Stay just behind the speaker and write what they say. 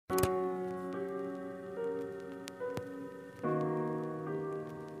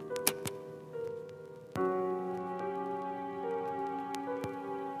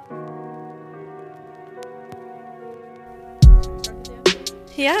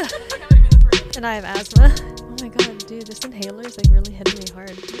Yeah. And I have asthma. Oh my god, dude, this inhaler is like really hitting me hard.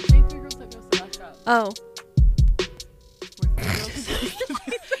 Say 3 girls that goes to that shop. Oh.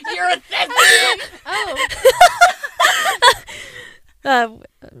 You're a thespian! Oh.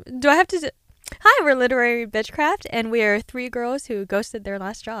 Do I have to... Hi, we're Literary Bitchcraft, and we are 3 girls who ghosted their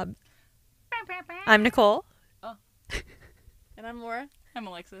last job. I'm Nicole. Oh. And I'm Laura. I'm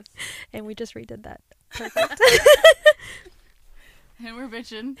Alexis. And we just redid that. Perfect. And we're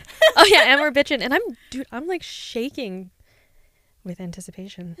bitching. Oh yeah, and we're bitching. And I'm like shaking with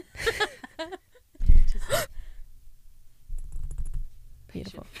anticipation.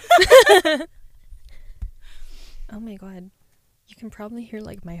 Beautiful. Oh my god. You can probably hear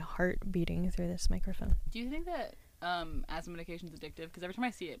like my heart beating through this microphone. Do you think that asthma medication is addictive? Because every time I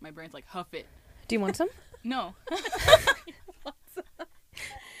see it, my brain's like, huff it. Do you want some? No.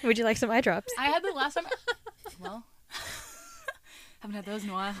 Would you like some eye drops? I had the last time. Well, haven't had those in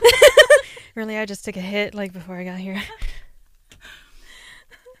a while. Really, I just took a hit like before I got here.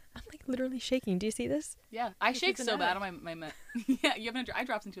 I'm like literally shaking. Do you see this? Yeah, I shake so bad on my yeah, you haven't had eye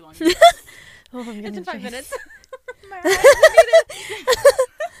drops in too long. Oh, I'm It's in 5 shake. minutes.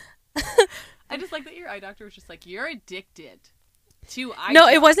 I just like that your eye doctor was just like, you're addicted to eye No,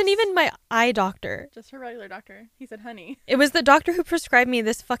 drops. it wasn't even my eye doctor. Just her regular doctor. He said, honey. It was the doctor who prescribed me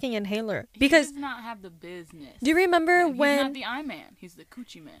this fucking inhaler. Because He does not have the business. do you remember Yeah, he's when? not the eye man. He's the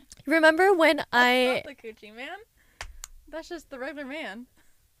coochie man. Remember when That's I? not the coochie man. That's just the regular man.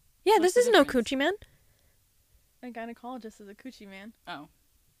 Yeah, What's this the is no difference? coochie man. A gynecologist is a coochie man. Oh.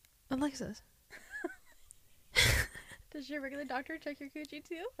 Alexis. Does your regular doctor check your coochie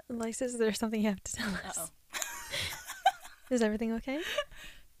too? Alexis, there's something you have to tell us. Uh-oh. Is everything okay?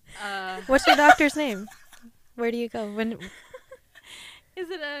 What's your doctor's name? Where do you go? When? Is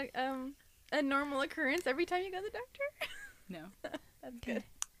it a normal occurrence every time you go to the doctor? No. That's Okay. good.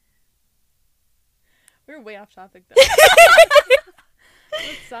 We're way off topic though.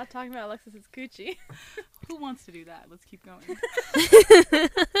 Let's stop talking about Alexis's coochie. Who wants to do that? Let's keep going.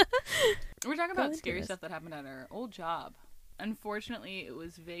 We're talking Go about into scary this. stuff that happened at our old job. Unfortunately, it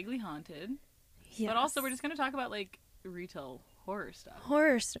was vaguely haunted. Yes. But also, we're just going to talk about, like, retail horror stuff.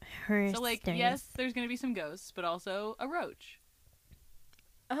 horror So, like, stories. yes, there's going to be some ghosts, but also a roach.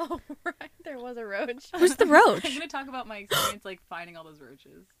 Oh, right. There was a roach. Who's the I'm roach? going to talk about my experience, like, finding all those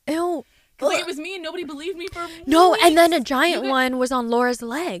roaches. Ew. Because, like, it was me and nobody believed me for No, and then a weeks. giant You got- one was on Laura's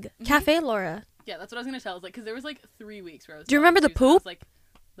leg. Mhm. Cafe Laura. Yeah, that's what I was going to tell. Like, because there was, like, 3 weeks where I was Do you remember the telling Susan, I was poop? like,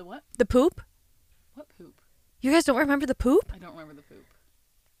 the what? The poop? What poop? You guys don't remember the poop? I don't remember the poop.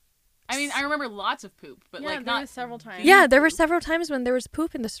 I mean, I remember lots of poop, but Yeah, like there not was several times. Yeah, there were poop. several times when there was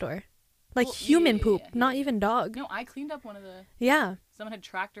poop in the store. Like Well, yeah, human yeah, poop, yeah, not yeah. even dog. No, I cleaned up one of the. Yeah. Someone had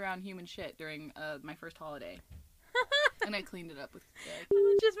tracked around human shit during my first holiday, and I cleaned it up with.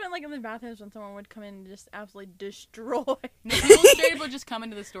 I just meant like in the bathrooms when someone would come in and just absolutely destroy. No, people straight would just come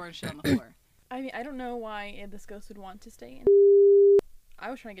into the store and shit on the floor. I mean, I don't know why this ghost would want to stay in. I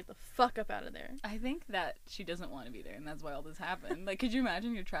was trying to get the fuck up out of there. I think that she doesn't want to be there, and that's why all this happened. Like, could you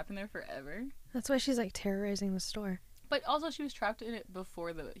imagine you're trapped in there forever? That's why she's like terrorizing the store. But also, she was trapped in it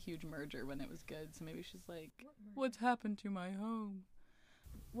before the huge merger when it was good. So maybe she's like, "What's happened to my home?"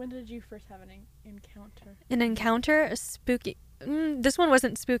 When did you first have an encounter? An encounter, a spooky. This one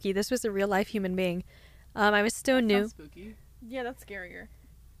wasn't spooky. This was a real life human being. I was still That new. sounds spooky. Yeah, that's scarier.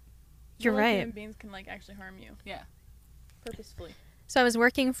 You're Real life right. Human beings can like actually harm you Yeah. purposefully. So I was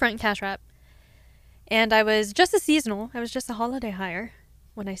working front cash wrap, and I was just a seasonal. I was just a holiday hire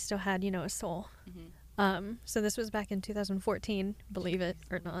when I still had, a soul. Mhm. So this was back in 2014, believe it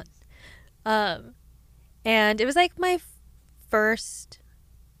or not. And it was like my first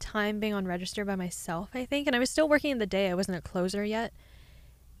time being on register by myself, I think. And I was still working in the day. I wasn't a closer yet.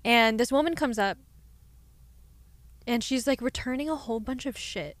 And this woman comes up, and she's like returning a whole bunch of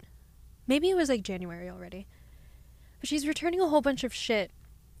shit. Maybe it was like January already. But she's returning a whole bunch of shit.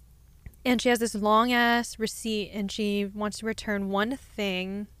 And she has this long ass receipt, and she wants to return one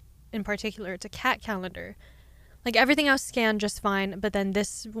thing in particular. It's a cat calendar. Like everything else scanned just fine, but then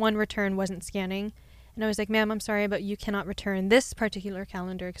this one return wasn't scanning. And I was like, ma'am, I'm sorry, but you cannot return this particular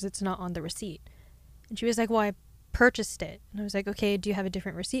calendar because it's not on the receipt. And she was like, well, I purchased it. And I was like, okay, do you have a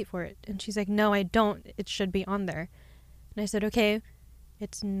different receipt for it? And she's like, no, I don't. It should be on there. And I said, okay,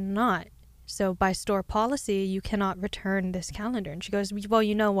 it's not. So by store policy, you cannot return this calendar. And she goes, well,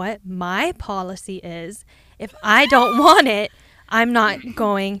 you know what? My policy is if I don't want it, I'm not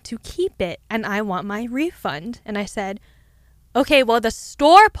going to keep it, and I want my refund. And I said, okay, well, the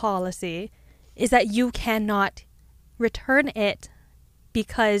store policy is that you cannot return it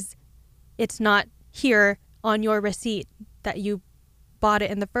because it's not here on your receipt that you bought it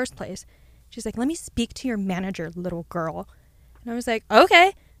in the first place. She's like, let me speak to your manager, little girl. And I was like,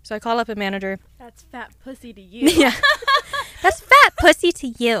 okay. So I call up a manager. That's fat pussy to you. Yeah. That's fat pussy to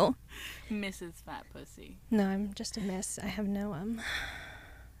you. Mrs. Fat Pussy. No, I'm just a miss. I have no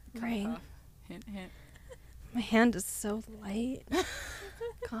brain. Cough. Hint, hint. My hand is so light.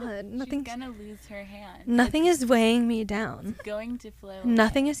 God, nothing. She's gonna lose her hand. Nothing is weighing me down. It's going to flow.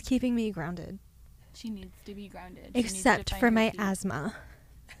 Nothing away. is keeping me grounded. She needs to be grounded. She needs to Except find for her my feet. asthma.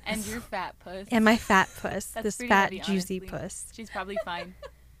 And your fat puss. And my fat puss. That's This pretty fat, heavy, juicy honestly. puss. She's probably fine.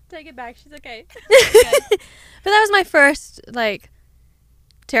 Take it back. She's okay. But that was my first, like,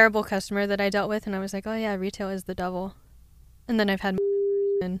 terrible customer that I dealt with. And I was like, oh, yeah, retail is the devil. And then I've had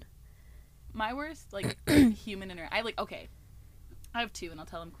My worst, like, human okay. I have two, and I'll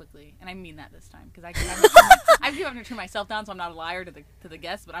tell them quickly. And I mean that this time. Because I keep having to turn myself down, so I'm not a liar to the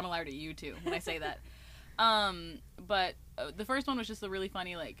guests, but I'm a liar to you, too, when I say that. But the first one was just a really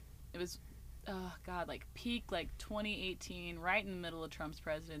funny, like, it was, oh, God, like, peak, like, 2018, right in the middle of Trump's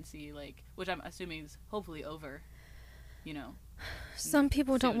presidency, like, which I'm assuming is hopefully over, you know. Some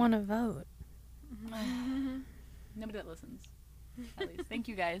people don't Soon. want to vote. Nobody that listens, at least. Thank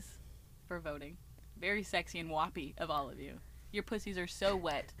you guys for voting. Very sexy and whoppy of all of you. Your pussies are so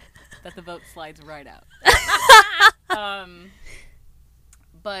wet that the vote slides right out.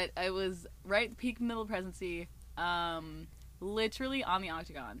 But I was right at the peak middle presidency, literally on the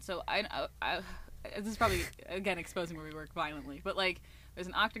Octagon. So I this is probably, again, exposing where we work violently. But, like, there's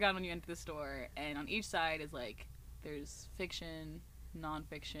an Octagon when you enter the store, and on each side is, like, there's fiction,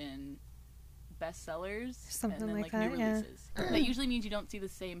 nonfiction, bestsellers, Something and then, like new that, yeah. releases. That usually means you don't see the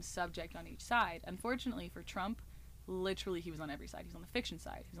same subject on each side. Unfortunately for Trump, literally he was on every side. He was on the fiction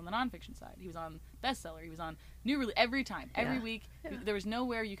side. He was on the nonfiction side. He was on bestseller. He was on new release every time, every Yeah. week. Yeah. There was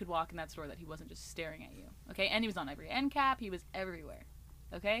nowhere you could walk in that store that he wasn't just staring at you. Okay, and he was on every end cap. He was everywhere.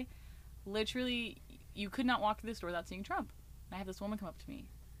 Okay, literally you could not walk through the store without seeing Trump. And I have this woman come up to me,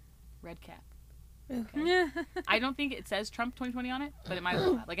 red cap. Okay. I don't think it says Trump 2020 on it, but it might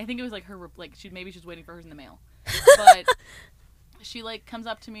have. Like, I think it was like her, like, maybe she was waiting for hers in the mail. But she, like, comes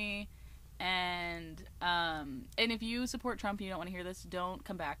up to me, and if you support Trump and you don't want to hear this, don't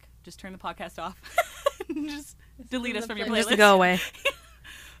come back. Just turn the podcast off. Just delete us from your playlist. Just go away.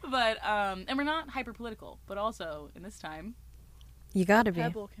 But and we're not hyper political, but also in this time, You gotta be.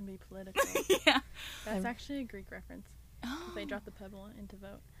 Pebble can be political. yeah. That's actually a Greek reference. They dropped the pebble into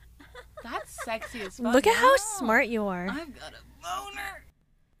vote. That's sexy as fuck. Look at how Wow. smart you are. I've got a boner.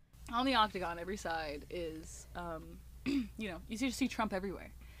 On the Octagon, every side is, you know, you see Trump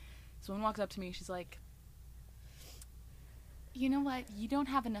everywhere. Someone walks up to me, she's like, you know what? You don't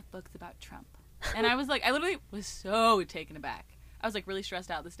have enough books about Trump. And I was like, I literally was so taken aback. I was, like, really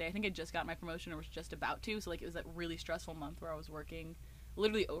stressed out this day. I think I just got my promotion or was just about to. So, like, it was that really stressful month where I was working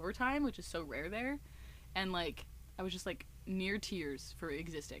literally overtime, which is so rare there. And, like, I was just, like, near tears for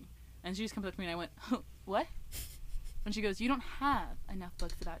existing. And she just comes up to me and I went, what? And she goes, you don't have enough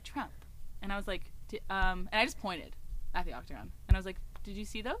books about Trump. And I was like, and I just pointed at the Octagon. And I was like, did you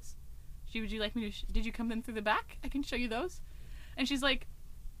see those? Would you like me to, did you come in through the back? I can show you those. And she's like,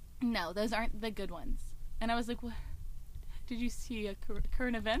 no, those aren't the good ones. And I was like, what? Did you see a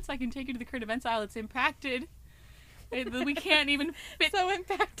current events? I can take you to the current events aisle. It's impacted. We can't even fit. So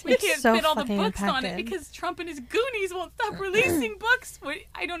impacted. We can't so fit all the fucking books on it impacted. because Trump and his goonies won't stop releasing books.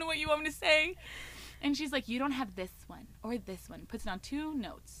 I don't know what you want me to say. And she's like, you don't have this one or this one. Puts it on 2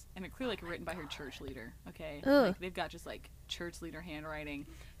 notes. And they're clearly, like, written by her church leader. Okay? Ugh. Like, they've got just, like, church leader handwriting.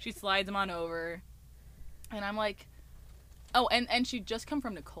 She slides them on over. And I'm like, oh, and she'd just come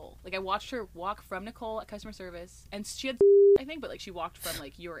from Nicole. Like, I watched her walk from Nicole at customer service. And she had, I think, but, like, she walked from,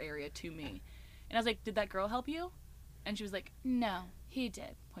 like, your area to me. And I was like, did that girl help you? And she was like, no, he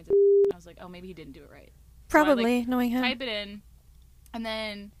did. Points at and I was like, oh, maybe he didn't do it right. So I, Probably, like, knowing him. type it in. And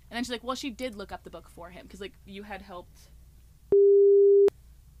then she's like, well, she did look up the book for him. Because, like, you had helped.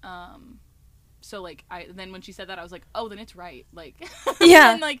 So, like, then when she said that, I was like, oh, then it's right. Like,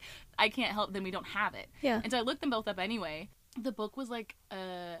 Yeah. and, like, I can't help, then we don't have it. Yeah. And so I looked them both up anyway. The book was, like,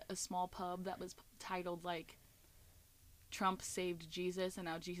 a small pub that was titled, like, Trump saved Jesus and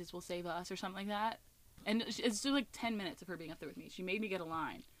now Jesus will save us or something like that. And it's just, like, 10 minutes of her being up there with me. She made me get a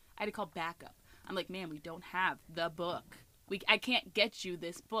line. I had to call backup. I'm like, ma'am, we don't have the book. I can't get you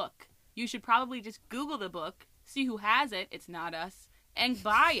this book. You should probably just Google the book, see who has it, it's not us, and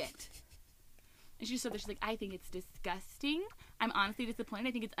buy it. And she said that, she's like, I think it's disgusting. I'm honestly disappointed.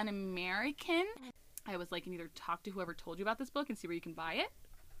 I think it's un-American. I was like, you can either talk to whoever told you about this book and see where you can buy it,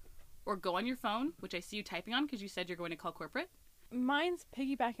 or go on your phone, which I see you typing on because you said you're going to call corporate. Mine's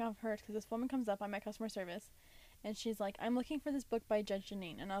piggybacking off hers because this woman comes up on my customer service And she's like, I'm looking for this book by Judge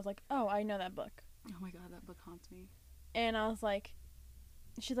Janine. And I was like, oh, I know that book. Oh my god, that book haunts me. And I was like,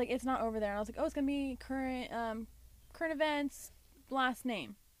 she's like, it's not over there. And I was like, oh, it's going to be current events, last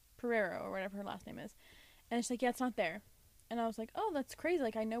name, Pereiro, or whatever her last name is. And she's like, yeah, it's not there. And I was like, oh, that's crazy.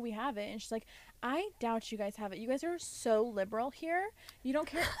 Like, I know we have it. And she's like, I doubt you guys have it. You guys are so liberal here. You don't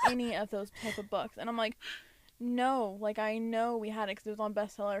carry any of those type of books. And I'm like, no, like, I know we had it because it was on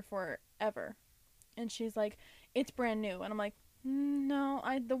bestseller forever. And she's like, it's brand new. And I'm like, no,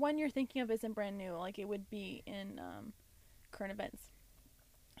 the one you're thinking of isn't brand new. Like, it would be in current events.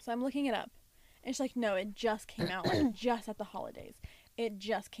 So I'm looking it up. And she's like, no, it just came out, like, just at the holidays. It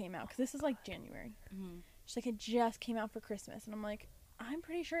just came out. Because this is, like, January. Mm-hmm. She's like, it just came out for Christmas. And I'm like, I'm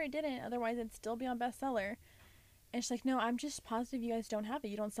pretty sure it didn't. Otherwise, it'd still be on bestseller. And she's like, no, I'm just positive you guys don't have it.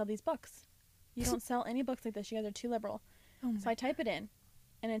 You don't sell these books. You don't sell any books like this. You guys are too liberal. Oh So I type it in.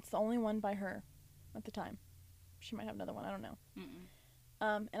 And it's the only one by her at the time. She might have another one. I don't know.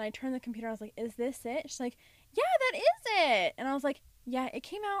 Mm-mm. And I turned the computer. I was like, is this it? She's like, yeah, that is it. And I was like, yeah, it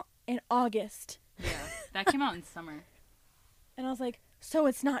came out in August. Yeah, that came out in summer. And I was like, so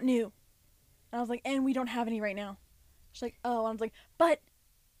it's not new. And I was like, and we don't have any right now. She's like, oh. And I was like, but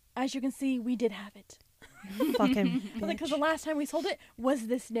as you can see, we did have it. Fucking I was like, because bitch. the last time we sold it was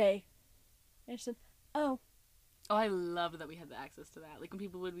this day. And she said, oh. Oh, I love that we had the access to that. Like when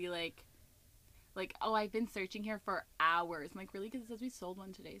people would be like, oh, I've been searching here for hours. I'm like, really? Because it says we sold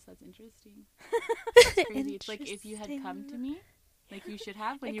one today, so that's interesting. That's crazy. It's like if you had come to me, like you should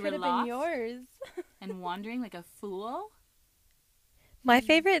have when It you were could have lost been yours. and wandering like a fool. My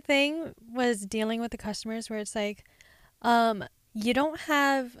favorite thing was dealing with the customers where it's like, you don't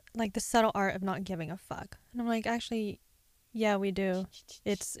have like the subtle art of not giving a fuck. And I'm like, actually, yeah, we do.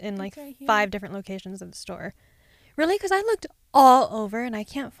 It's in like right here. 5 different locations of the store. Really? Because I looked all over and I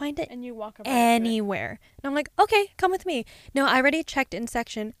can't find it And you walk up anywhere. And I'm like, okay, come with me. No, I already checked in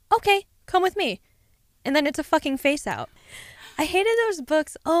section. Okay, come with me. And then it's a fucking face out. I hated those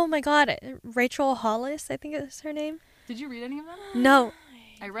books. Oh my god. Rachel Hollis, I think is her name. Did you read any of them? No,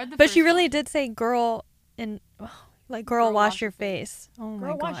 I read the but first she really one. did say girl and like girl wash your face. Oh my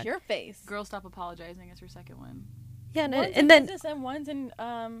Girl, god. wash your face. Girl Stop Apologizing is her second one. Yeah, One's in and then business and one's in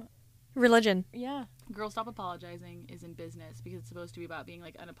religion. yeah. Girl Stop Apologizing is in business because it's supposed to be about being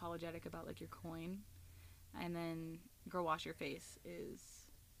like unapologetic about like your coin. And then Girl Wash Your Face is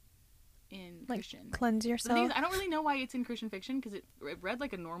in Like Christian. cleanse The thing yourself. is, I don't really know why it's in Christian fiction because it read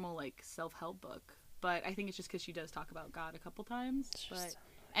like a normal like self-help book. But I think it's just because she does talk about God a couple times. It's But just-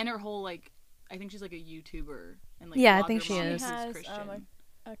 and her whole like, I think she's like a YouTuber and like Yeah, I think blogger she mom is. who's She has, Christian.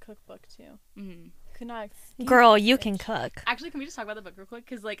 a cookbook too. Mm-hmm. Could not. Girl, you can cook. Actually, can we just talk about the book real quick?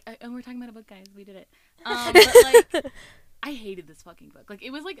 Because like, and we're talking about a book, guys. We did it. But like, I hated this fucking book. Like, it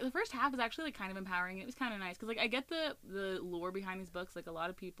was like the first half was actually like kind of empowering. It was kind of nice because like I get the lore behind these books. Like a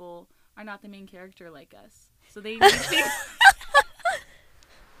lot of people are not the main character like us, so they need things.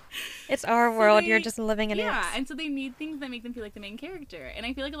 It's our So world. they- You're just living in it. Yeah, and so they need things that make them feel like the main character. And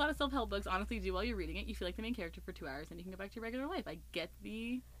I feel like a lot of self-help books honestly do while you're reading it. You feel like the main character for 2 hours, and you can go back to your regular life. I get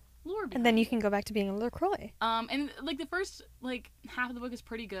the lore behind And then you it. can go back to being a LaCroix. And like the first like half of the book is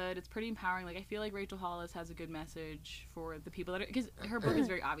pretty good. It's pretty empowering. Like I feel like Rachel Hollis has a good message for the people that are, because her book is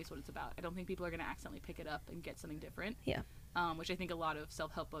very obvious what it's about. I don't think people are gonna accidentally pick it up and get something different. Yeah. Which I think a lot of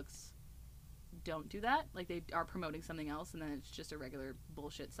self-help books don't do that. Like they are promoting something else, and then it's just a regular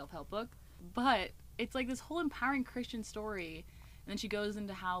bullshit self-help book. But it's like this whole empowering Christian story, and then she goes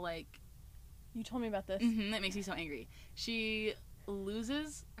into how like You told me about this. that makes me so angry. She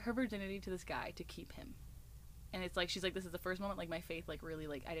loses her virginity to this guy to keep him. And it's like, she's like, this is the first moment, like, my faith, like, really,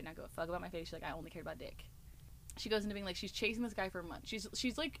 like, I did not give a fuck about my faith. She's like, I only cared about dick. She goes into being, like, she's chasing this guy for a month.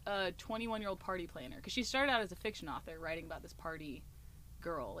 She's like, a 21-year-old party planner. Because she started out as a fiction author, writing about this party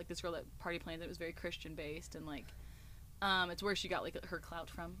girl. Like, this girl that party planned that was very Christian-based. And, like, it's where she got, like, her clout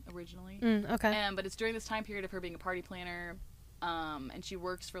from, originally. Okay. But it's during this time period of her being a party planner, and she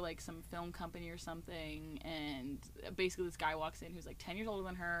works for like some film company or something, and basically this guy walks in who's like 10 years older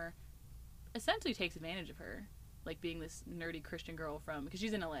than her, essentially takes advantage of her, like being this nerdy Christian girl from, because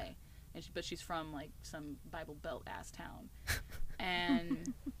she's in LA, but she's from like some Bible Belt ass town,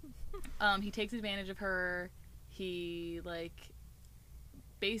 and he takes advantage of her. He like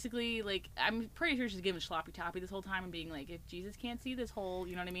basically, like, I'm pretty sure she's giving sloppy toppy this whole time and being like, if Jesus can't see this whole,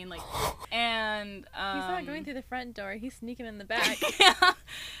 you know what I mean? Like, and, He's not going through the front door. He's sneaking in the back. yeah.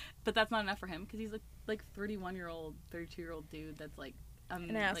 But that's not enough for him, because he's like 31-year-old, 32-year-old dude that's like,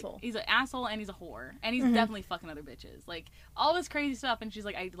 an asshole. Like, he's an asshole and he's a whore. And he's Mhm. definitely fucking other bitches. Like, all this crazy stuff. And she's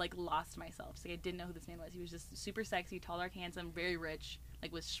like, I, like, lost myself. So I didn't know who this man was. He was just super sexy, tall, dark, handsome, very rich.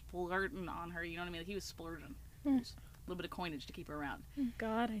 Like, was splurting on her. You know what I mean? Like, he was splurging. Just a little bit of coinage to keep her around.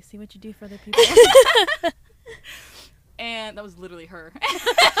 God, I see what you do for other people. And that was literally her.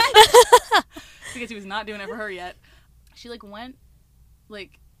 Because he was not doing it for her yet. She, like, went,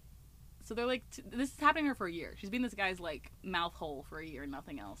 like... So they're, like... this is happening to her for a year. She's been this guy's, like, mouth hole for a year and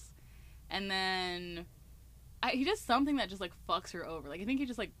nothing else. And then... he does something that just, like, fucks her over. Like, I think he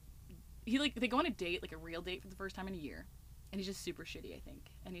just, like... they go on a date, like, a real date for the first time in a year. And he's just super shitty, I think.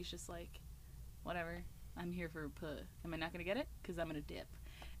 And he's just like... whatever. I'm here for puh. Am I not gonna get it? Because I'm gonna dip.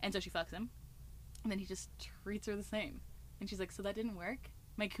 And so she fucks him. And then he just treats her the same. And she's like, so that didn't work?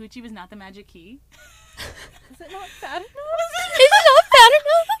 My coochie was not the magic key? Is it not fat enough? Is it not bad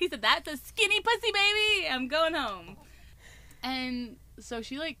enough? He said, that's a skinny pussy, baby! I'm going home. And so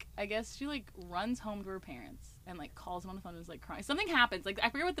she, like, I guess she, like, runs home to her parents and, like, calls him on the phone and is, like, crying. Something happens. Like, I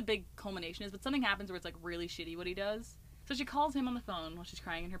forget what the big culmination is, but something happens where it's, like, really shitty what he does. So she calls him on the phone while she's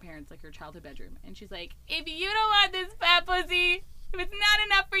crying in her parents', like, her childhood bedroom. And she's like, if you don't want this fat pussy, if it's not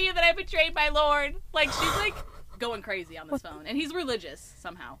enough for you that I betrayed my lord. Like, she's, like, going crazy on this phone. And he's religious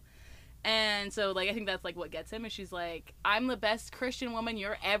somehow. And so, like, I think that's, like, what gets him. Is she's like, I'm the best Christian woman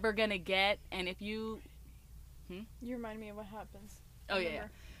you're ever gonna get. And if you... You remind me of what happens. Oh, yeah.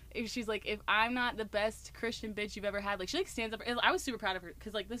 If she's like, if I'm not the best Christian bitch you've ever had, like, she, like, stands up. I was super proud of her,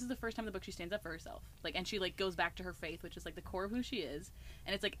 because, like, this is the first time in the book she stands up for herself. Like, and she, like, goes back to her faith, which is, like, the core of who she is.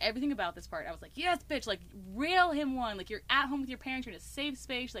 And it's, like, everything about this part. I was like, yes, bitch, like, rail him one. Like, you're at home with your parents, you're in a safe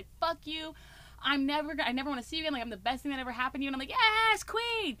space. She's like, fuck you. I never want to see you again. Like, I'm the best thing that ever happened to you. And I'm like, yes,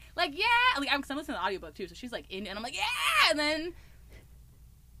 queen. Like, yeah. Like, I'm listening to the audiobook, too. So she's, like, in, and I'm like, yeah. And then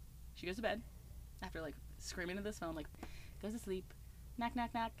she goes to bed after, like, screaming at this phone, like, goes to sleep. Knock,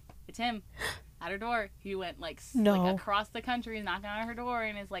 knock, knock. It's him. At her door. He went, like, like across the country, knocking on her door,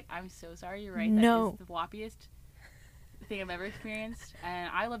 and is like, I'm so sorry, you're right. That is the woppiest thing I've ever experienced.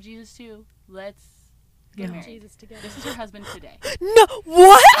 And I love Jesus, too. Let's get married. Jesus together. This is her husband today. No.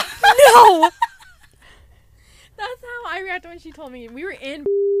 What? No. That's how I reacted when she told me. We were in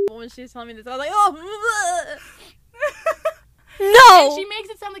when she was telling me this. I was like, oh. No. And she makes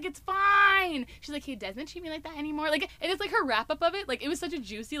it sound like it's fine. She's like, he doesn't treat me like that anymore. Like, and it's like her wrap up of it. Like, it was such a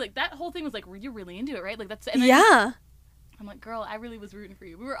juicy, like, that whole thing was like, you're really into it, right? Like, that's, and then Yeah. I'm like, girl, I really was rooting for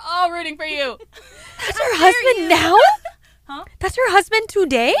you. We were all rooting for you. That's her husband now? Huh? That's her husband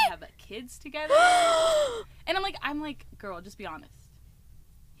today? They have kids together. And I'm like, girl, just be honest.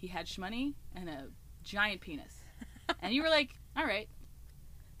 He had shmoney and a giant penis. And you were like, all right.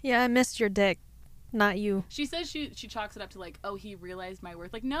 Yeah, I missed your dick. Not you. She says she chalks it up to, like, oh, he realized my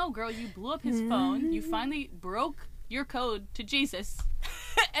worth. Like, no, girl, you blew up his phone. You finally broke your code to Jesus.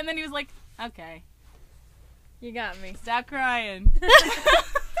 And then he was like, okay. You got me. Stop crying.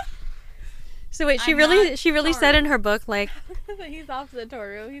 So wait, she I'm really not said in Toru. her book, like, He's opposite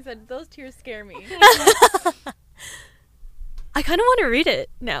Toru. He said, those tears scare me. I kind of want to read it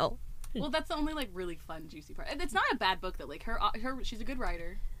now. Well, that's the only, like, really fun, juicy part. It's not a bad book, though. Like, her she's a good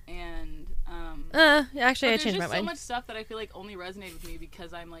writer. And, actually, I changed my there's just so mind. much stuff that I feel like only resonated with me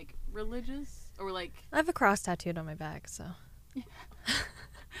because I'm, like, religious. Or, like... I have a cross tattooed on my back, so.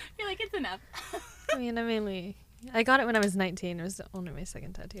 You're like, it's enough. I got it when I was 19. It was only my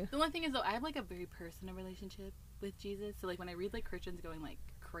second tattoo. The one thing is, though, I have, like, a very personal relationship with Jesus. So, like, when I read, like, Christians going, like,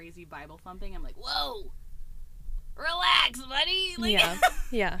 crazy Bible thumping, I'm like, whoa! Relax, buddy! Like, Yeah.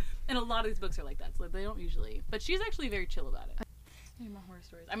 Yeah. And a lot of these books are like that, so like, they don't usually... But she's actually very chill about it. Any more horror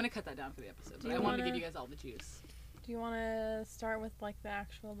stories? I'm going to cut that down for the episode, but I wanted to give you guys all the juice. Do you want to start with, like, the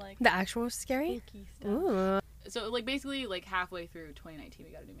actual, like... The actual scary? spooky stuff? Ooh. So, like, basically, like, halfway through 2019,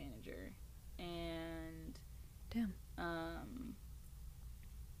 we got a new manager. And... Damn.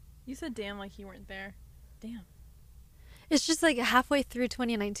 You said damn like you weren't there. Damn. It's just like halfway through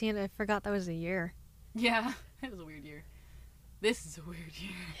 2019, I forgot that was a year. Yeah, it was a weird year. This is a weird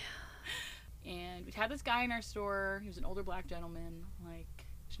year. Yeah. And we had this guy in our store. He was an older black gentleman. Like,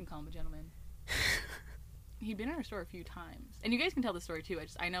 I shouldn't call him a gentleman. He'd been in our store a few times. And you guys can tell the story, too.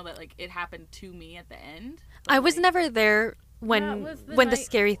 I know that, like, it happened to me at the end. I was like, never there when That was the the night-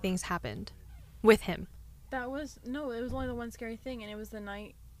 scary things happened with him. It was only the one scary thing, and it was the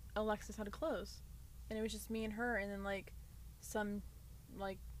night Alexis had to close. And it was just me and her, and then, like, some,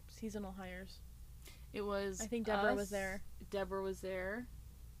 like, seasonal hires. It was I think Deborah us, was there. Deborah was there.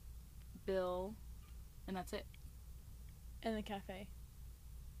 Bill. And that's it. And the cafe.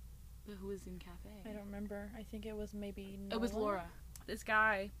 But who was in cafe? I don't remember. I think it was maybe Nola. It was Laura. This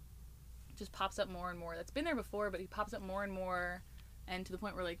guy just pops up more and more. That's been there before, but he pops up more and more. And to the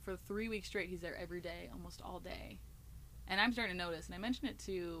point where, like, for 3 weeks straight, he's there every day, almost all day. And I'm starting to notice, and I mentioned it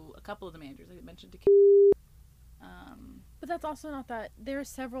to a couple of the managers. I mentioned it to But that's also not that. There are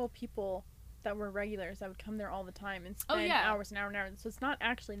several people that were regulars that would come there all the time and Oh, spend yeah. hours and hours and hours. So it's not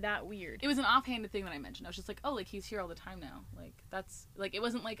actually that weird. It was an offhanded thing that I mentioned. I was just like, oh, like, he's here all the time now. Like, that's, like, it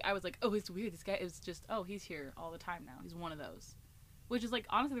wasn't like I was like, oh, it's weird. This guy is just, oh, he's here all the time now. He's one of those. Which is, like,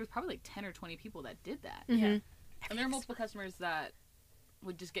 honestly, there was probably, like, 10 or 20 people that did that. Mhm. Yeah. And there were multiple customers that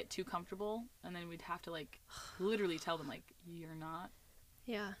would just get too comfortable, and then we'd have to, like, literally tell them, like, you're not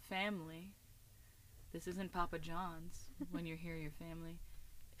Yeah. family. This isn't Papa John's. When you're here, you're family.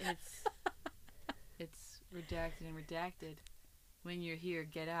 It's redacted and redacted. When you're here,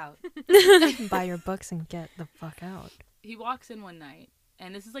 get out. Buy your books and get the fuck out. He walks in one night,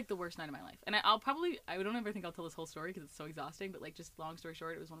 and this is like the worst night of my life. And I don't ever think I'll tell this whole story because it's so exhausting, but like, just long story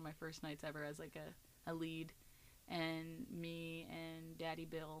short, it was one of my first nights ever as like a lead, and me and Daddy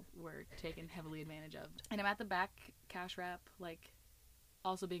Bill were taken heavily advantage of. And I'm at the back cash wrap, like,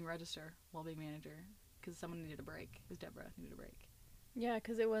 also being register while being manager, because someone needed a break. It was Deborah needed a break. Yeah,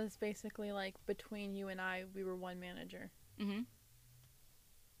 because it was basically like between you and I, we were one manager. Mm-hmm.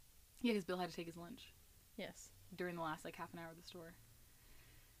 Yeah, because Bill had to take his lunch Yes. during the last like half an hour of the store.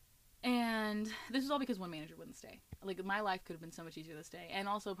 And this was all because one manager wouldn't stay. Like, my life could have been so much easier this day, and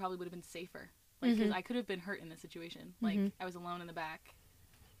also probably would have been safer. Like, because I could have been hurt in this situation. Like, I was alone in the back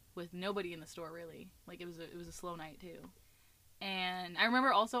with nobody in the store, really. Like, it was a slow night too. And I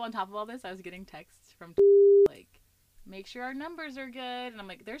remember also, on top of all this, I was getting texts from like, make sure our numbers are good. And I'm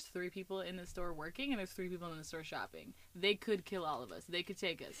like, there's 3 people in the store working, and there's 3 people in the store shopping. They could kill all of us. They could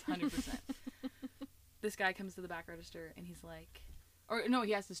take us 100%. This guy comes to the back register, and he's like, or no,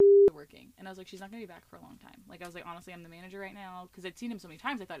 he has to working. And I was like, she's not going to be back for a long time. Like, I was like, honestly, I'm the manager right now. Because I'd seen him so many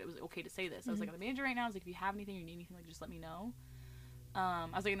times, I thought it was okay to say this. I was like, I'm the manager right now. I was like, if you have anything or you need anything, like, just let me know. I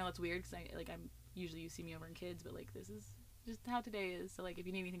was like, I know that's weird, because I'm usually, you see me over in kids, but like, this is just how today is. So like, if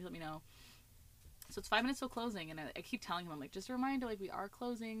you need anything, just let me know. So it's 5 minutes till closing, and I keep telling him, I'm like, just a reminder, like, we are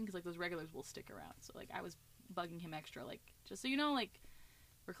closing, because like, those regulars will stick around. So like, I was bugging him extra, like, just so you know, like,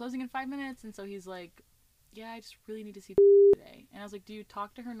 we're closing in 5 minutes. And so he's like, yeah, I just really need to see today. And I was like, do you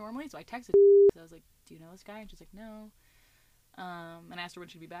talk to her normally? So I texted her. I was like, do you know this guy? And she's like, no. And I asked her when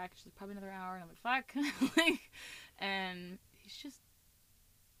she'd be back. She's like, probably another hour. And I'm like, fuck. Like, and he's just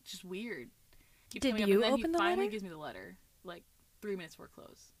weird. Keeps Did coming up, you and then open the he finally letter? gives me the letter, like 3 minutes before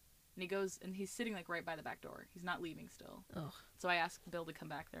close. And he goes, and he's sitting like right by the back door. He's not leaving still. Ugh. So I asked Bill to come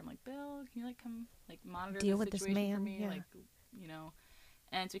back there. I'm like, Bill, can you like come like monitor Deal this with this situation for man, me? yeah. Like, you know.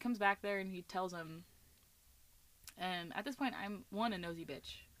 And so he comes back there and he tells him. And at this point, I'm a nosy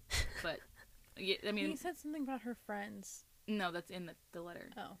bitch, but yeah, I mean, He said something about her friends. no, that's in the letter.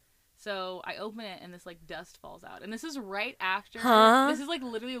 Oh. So I open it and this like dust falls out, and this is right after. Huh? This is like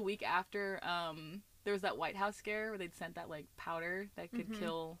literally a week after. There was that White House scare where they'd sent that like powder that could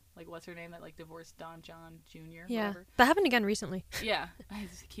kill like what's her name, that like divorced Don John Jr. Yeah. Whatever. That happened again recently. Yeah, it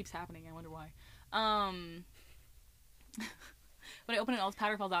just keeps happening. I wonder why. When I open it, all this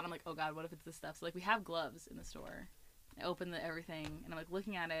powder falls out. And I'm like, oh god, what if it's this stuff? So like, we have gloves in the store. I open everything, and I'm like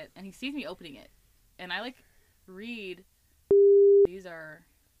looking at it, and he sees me opening it, and I like read, these are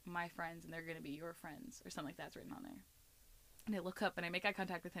my friends, and they're gonna be your friends, or something like that's written on there. And I look up, and I make eye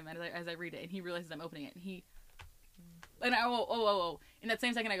contact with him as I read it, and he realizes I'm opening it, and oh. In that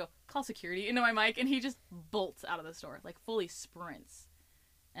same second, I go, call security into my mic, and he just bolts out of the store, like fully sprints.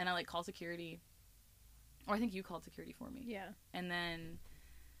 And I like call security, or I think you called security for me. Yeah. And then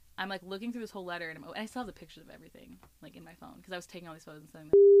I'm like looking through this whole letter, and I still have the pictures of everything like in my phone because I was taking all these photos and sending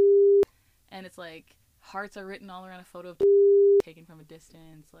them. And it's like hearts are written all around a photo of taken from a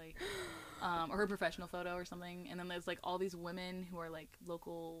distance, like or her professional photo or something. And then there's like all these women who are like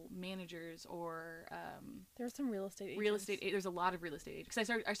local managers or There's some real estate agents. There's a lot of real estate agents. Because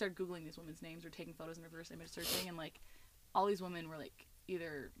I started googling these women's names or taking photos and reverse image searching, and like all these women were like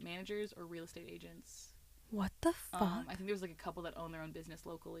either managers or real estate agents. What the fuck? I think there was like a couple that own their own business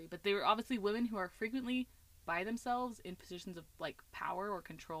locally, but they were obviously women who are frequently by themselves in positions of like power or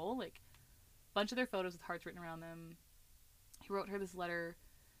control. Like a bunch of their photos with hearts written around them. He wrote her this letter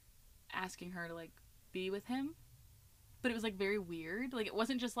asking her to like be with him, but it was like very weird. Like it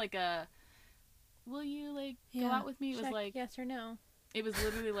wasn't just like a, will you like go Yeah. out with me? It was Check like, yes or no. it was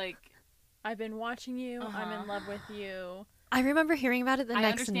literally like, I've been watching you. I'm Uh-huh. in love with you. I remember hearing about it the I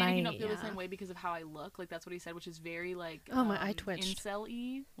next understand night. if you don't feel yeah. the same way because of how I look. Like that's what he said, which is very like Oh, my eye twitched.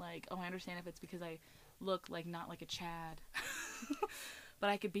 incel-y. Like, oh, I understand if it's because I look like not like a Chad, but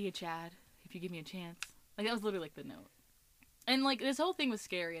I could be a Chad if you give me a chance. Like that was literally like the note. And like this whole thing was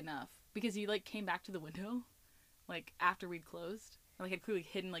scary enough because he like came back to the window, like after we'd closed, and like had clearly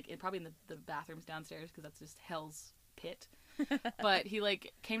hidden like probably in the bathrooms downstairs because that's just hell's pit. But he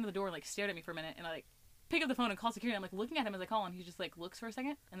like came to the door and like stared at me for a minute, and I like pick up the phone and call security. I'm like looking at him as I call, and he just like looks for a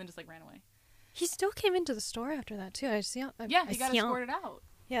second and then just like ran away. He still came into the store after that too. I see him. Yeah, he got escorted out.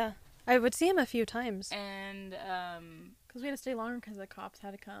 Yeah, I would see him a few times. And Because we had to stay longer because the cops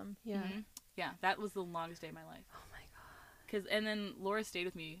had to come. Yeah. mhm. Yeah, that was the longest day of my life. Oh my god. And then Laura stayed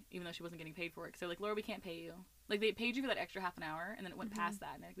with me, even though she wasn't getting paid for it. So like, Laura, we can't pay you. Like, they paid you for that extra half an hour, and then it went past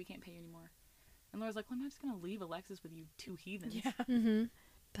that, and they're like, we can't pay you anymore. And Laura's like, well, I'm not just gonna leave Alexis with you two heathens. Yeah. Mm-hmm.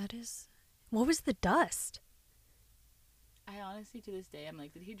 That is. What was the dust? I honestly, to this day, I'm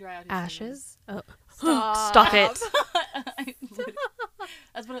like, did he dry out his Ashes? Oh. Stop. Stop it. semen?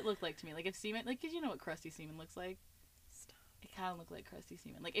 That's what it looked like to me. Like, if semen, like, 'cause you know what crusty semen looks like? It kind of looked like crusty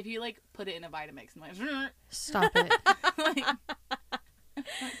semen. Like, if you, like, put it in a Vitamix and, like, Stop it. like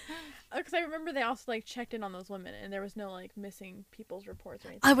Because I remember they also like checked in on those women, and there was no like missing people's reports or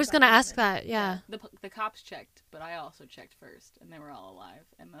anything. I was about gonna the ask women. that. Yeah. the cops checked, but I also checked first, and they were all alive,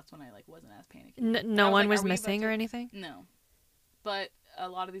 and that's when I, like, wasn't as panicky. No I was one like, was are we about missing to- or anything. No. But a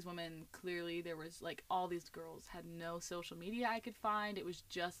lot of these women, clearly, there was, like, all these girls had no social media I could find. It was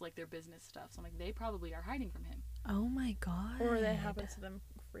just, like, their business stuff. So I'm like, they probably are hiding from him. Oh my god. Or that happens to them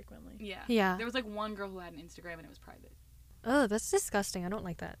frequently. Yeah. Yeah. There was, like, one girl who had an Instagram, and it was private. Oh, that's disgusting. I don't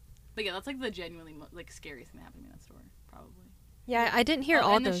like that. But yeah, that's, like, the genuinely, like, scariest thing that happened to me in that store, probably. Yeah, I didn't hear Oh,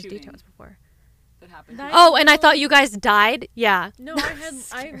 all and the those shooting. details before. That happened. That- Oh, and I thought you guys died. Yeah. No,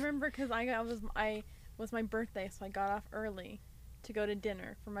 I remember because I was my birthday, so I got off early to go to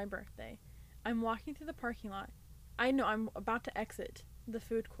dinner for my birthday. I'm walking through the parking lot. I know I'm about to exit the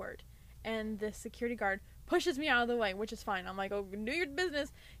food court, and the security guard pushes me out of the way, which is fine. I'm like, oh, do your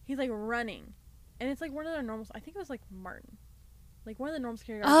business. He's like running, and it's like one of their normals. I think it was like Martin, like one of the normal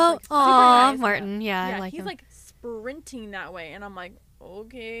security guards. Oh, was, like, super aw, nice. Martin. Yeah, Yeah, I like he's him. like sprinting that way, and I'm like,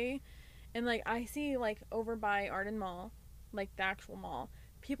 okay. And like I see like over by Arden Mall, like the actual mall,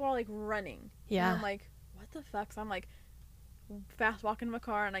 people are like running. Yeah. And I'm like, what the fuck? So I'm like fast walking to my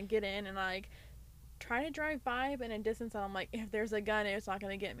car, and I get in, and I like try to drive by, but in a distance, and I'm like, if there's a gun, it's not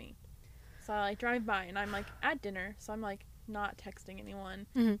gonna get me. So I like drive by, and I'm like at dinner, so I'm like not texting anyone,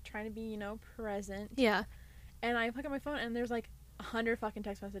 Mhm. trying to be present. Yeah. And I pick up my phone, and there's like 100 fucking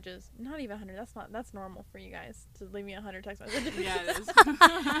text messages. Not even 100. That's normal for you guys to leave me 100 text messages. Yeah, it is.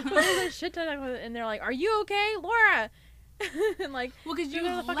 But there's a shit ton of text messages, and they're like, "Are you okay, Laura?" And like, Well, because you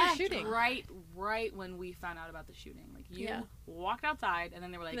They're the fucking left shooting. right when we found out about the shooting. Like, you Yeah. walked outside, and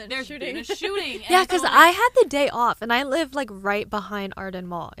then they were like, And then "There's shooting. been a shooting." And Yeah, so, because like, I had the day off and I live like right behind Arden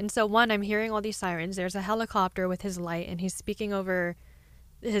Mall. And so, one, I'm hearing all these sirens. There's a helicopter with his light and he's speaking over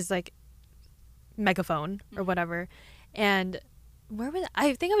his like megaphone or whatever. And where was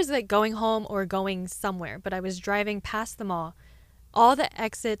I think I was like going home or going somewhere, but I was driving past the mall. All the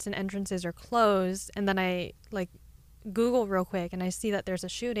exits and entrances are closed. And then I like Google real quick and I see that there's a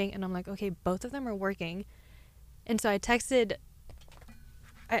shooting. And I'm like, okay, both of them are working. And so I texted.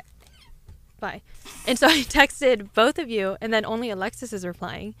 Bye. And so I texted both of you, and then only Alexis is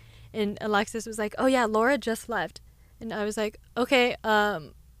replying. And Alexis was like, "Oh yeah, Laura just left." And I was like, "Okay,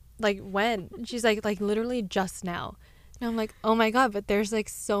 like when?" And she's like literally just now. And I'm like, "Oh my god!" But there's like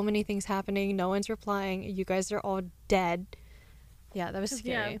so many things happening. No one's replying. You guys are all dead. Yeah, that was 'cause,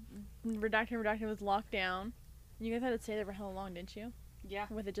 scary. yeah, Redacted was locked down. You guys had to stay there for how long, didn't you? yeah.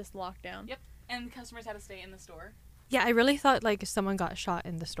 With it just locked down. Yep. And customers had to stay in the store. Yeah, I really thought like someone got shot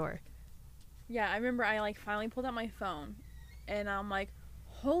in the store. Yeah, I remember I like finally pulled out my phone, and I'm like,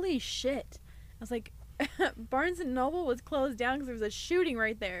 holy shit! I was like, Barnes and Noble was closed down because there was a shooting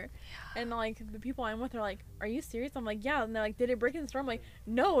right there, and like the people I'm with are like, are you serious? I'm like, yeah, and they're like, did it break in the store? I'm like,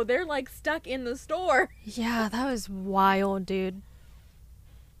 no, they're like stuck in the store. Yeah, that was wild, dude.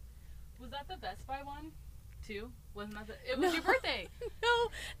 Was that the Best Buy one, too? Wasn't that it was No. your birthday? No,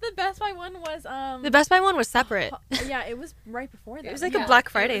 the Best Buy one was The Best Buy one was separate. yeah, it was right before that. It was like yeah. a Black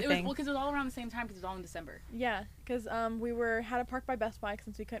Friday it was, thing. Well, because it was all around the same time, because it was all in December. Yeah, because we had to park by Best Buy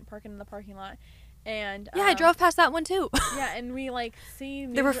since we couldn't park in the parking lot, and Yeah, I drove past that one too. Yeah, and we like see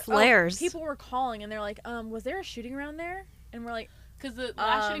There were news- flares. people were calling, and they're like, was there a shooting around there? And we're like, Because the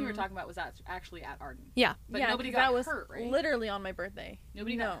last shooting we were Um, talking about was actually at Arden. Yeah. But yeah, nobody 'cause got that was hurt, right? literally on my birthday.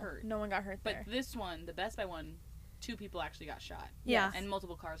 Nobody got hurt. No one got hurt But there. this one, the Best Buy one, 2 people actually got shot. Yeah. And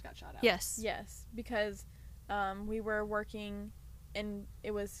multiple cars got shot out. Yes. Yes, because we were working, and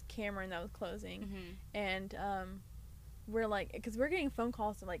it was Cameron that was closing, Mm-hmm. and we're like, because we're getting phone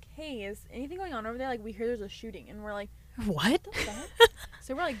calls to like, hey, is anything going on over there? Like, we hear there's a shooting, and we're like, What? the fuck?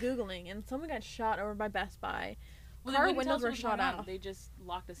 So we're like Googling, and someone got shot over by Best Buy. Well, Car they wouldn't tell windows us were what was shot going on. out. They just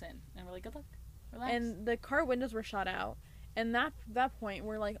locked us in. And we're like, good luck. Relax. And the car windows were shot out. And that point,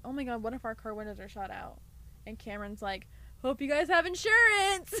 we're like, oh my god, what if our car windows are shot out? And Cameron's like, hope you guys have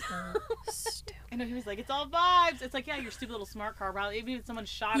insurance. Stupid. I know he was like, it's all vibes. It's like, yeah, your stupid little smart car. Probably even if someone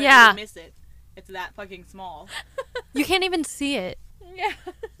shot it, Yeah. you miss it. It's that fucking small. You can't even see it. Yeah.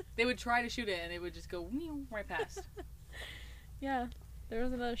 They would try to shoot it and it would just go right past. Yeah. There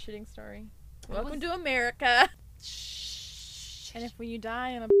was another shooting story. What Welcome was- to America. Shh. And if when you die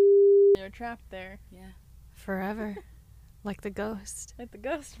in a you're trapped there. Yeah. Forever. Like the ghost. Like the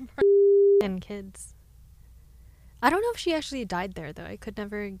ghost. And kids. I don't know if she actually died there, though. I could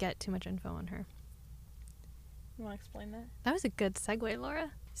never get too much info on her. You want to explain that? That was a good segue,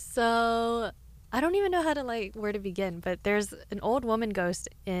 Laura. So, I don't even know how to, where to begin, but there's an old woman ghost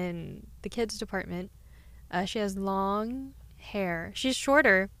in the kids' department. She has long hair. She's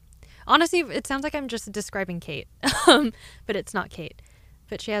shorter. Honestly, it sounds like I'm just describing Kate, but it's not Kate.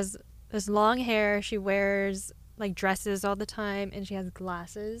 But she has this long hair. She wears, dresses all the time, and she has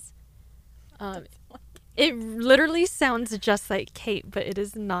glasses. It literally sounds just like Kate, but it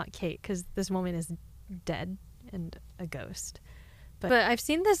is not Kate because this woman is dead and a ghost. But I've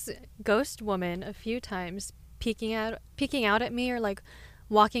seen this ghost woman a few times peeking out at me, or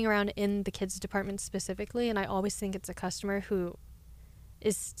walking around in the kids department specifically, and I always think it's a customer who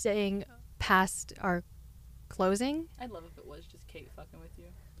is staying past our closing. I'd love if it was just Kate fucking with you.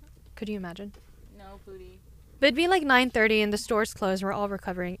 Could you imagine? No, Pootie. But it'd be 9:30 and the store's closed, we're all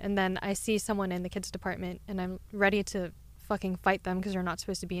recovering, and then I see someone in the kids department and I'm ready to fucking fight them because they're not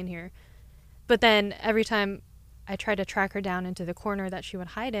supposed to be in here. But then every time I try to track her down into the corner that she would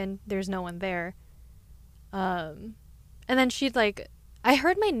hide in, there's no one there. And then she'd I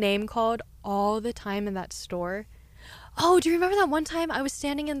heard my name called all the time in that store. Oh, do you remember that one time I was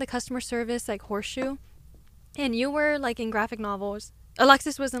standing in the customer service horseshoe, and you were in graphic novels.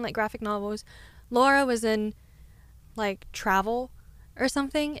 Alexis was in graphic novels. Laura was in travel or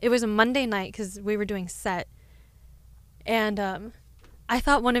something. It was a Monday night because we were doing set, and I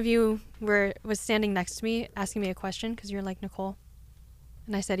thought one of you was standing next to me asking me a question because you're like, Nicole,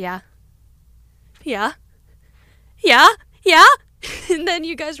 and I said yeah. And then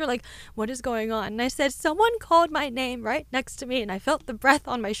you guys were like, what is going on? And I said, someone called my name right next to me, and I felt the breath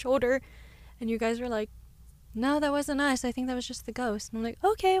on my shoulder. And you guys were like, no, that wasn't us. I think that was just the ghost. And I'm like,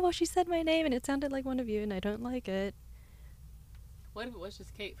 okay, well, she said my name, and it sounded like one of you, and I don't like it. What if it was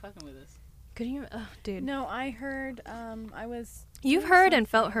just Kate fucking with us? Could you? Oh, dude. No, I heard, I was... You've doing heard and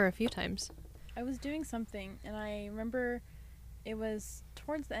felt something. her a few times. I was doing something, and I remember it was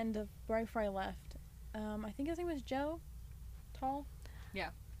towards the end of, right before I left. I think his name was Joe. Tall. Yeah.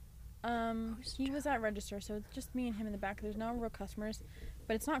 He was at register, so it's just me and him in the back. There's no real customers,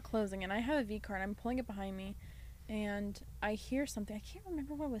 but it's not closing, and I have a V card. I'm pulling it behind me, and I hear something. I can't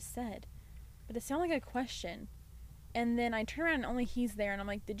remember what was said, but it sounded like a question. And then I turn around, and only he's there, and I'm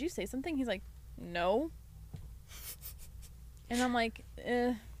like, did you say something? He's like, no. And I'm like,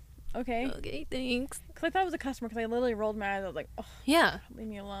 okay. Okay, thanks. Because I thought it was a customer, because I literally rolled my eyes. I was like, oh, Yeah. leave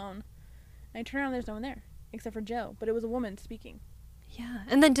me alone. And I turn around, there's no one there, except for Joe, but it was a woman speaking. Yeah.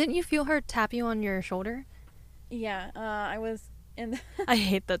 And then didn't you feel her tap you on your shoulder? Yeah, I was in the... I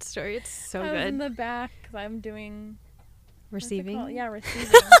hate that story. It's so I was in good. the back because I'm doing what's it Receiving? called? Yeah,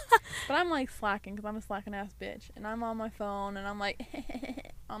 receiving. But I'm slacking because I'm a slacking ass bitch, and I'm on my phone and I'm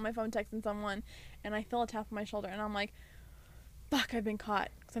on my phone texting someone, and I feel a tap on my shoulder, and I'm like, fuck, I've been caught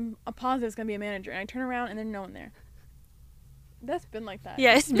because I'm positive it's gonna be a manager, and I turn around and there's no one there. That's been like that.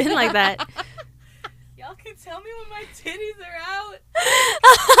 Yeah, it's been like that. Y'all can tell me when my titties are out.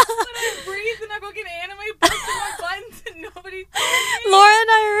 When I breathe and I fucking anime busting my buttons and nobody told me. Laura and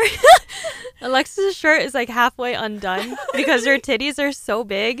I are... Alexis' shirt is halfway undone because her titties are so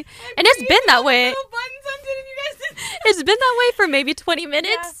big. And it's been that way. No buttons undid and you guys didn't. It's been that way for maybe 20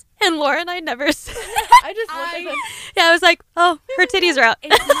 minutes. And Laura and I never... I just looked at them. Yeah, I was like, oh, her titties are out.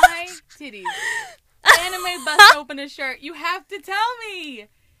 It's my titties. Anime bust open a shirt. You have to tell me.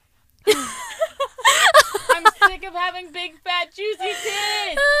 I'm sick of having big, fat, juicy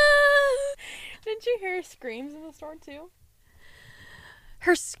tits. Didn't you hear screams in the store too?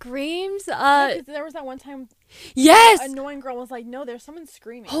 Her screams? 'Cause there was that one time Yes! an annoying girl was like, no, there's someone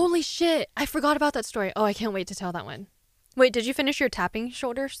screaming. Holy shit. I forgot about that story. Oh, I can't wait to tell that one. Wait, did you finish your tapping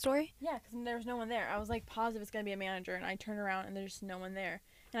shoulder story? Yeah, because there was no one there. I was positive it's gonna be a manager, and I turn around and there's no one there.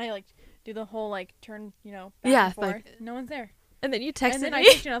 And I do the whole turn, back Yeah, and forth. No one's there. And then you texted And then me. I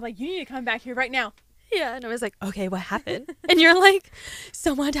texted you and I was like, you need to come back here right now. Yeah, and I was like, okay, what happened? And you're like,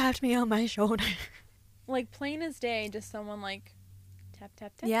 someone tapped me on my shoulder. Plain as day, just someone tap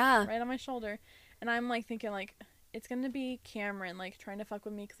tap tap. Yeah. Right on my shoulder, and I'm thinking it's gonna be Cameron trying to fuck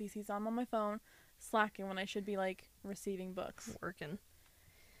with me because he sees I'm on my phone slacking when I should be receiving books. Working.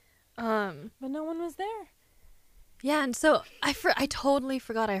 But no one was there. Yeah, and so I totally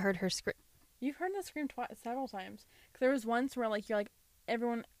forgot I heard her scream. You've heard that scream several times. 'Cause there was once where you're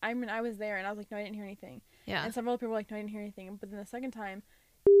everyone, I mean, I was there and I was like, no, I didn't hear anything. Yeah. And several other people were like, no, I didn't hear anything. But then the second time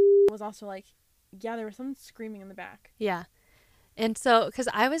was also like, yeah, there was someone screaming in the back. Yeah. And so, because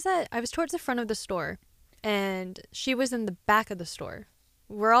I was towards the front of the store, and she was in the back of the store.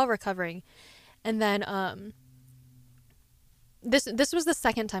 We're all recovering. And then, this was the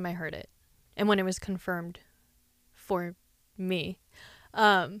second time I heard it, and when it was confirmed for me.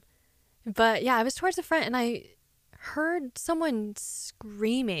 But yeah, I was towards the front, and I heard someone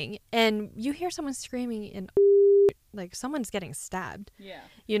screaming, and you hear someone screaming, and like someone's getting stabbed, Yeah.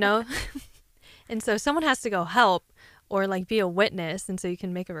 you know? And so someone has to go help or like be a witness, and so you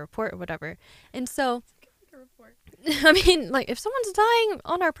can make a report or whatever. And so, I mean, like if someone's dying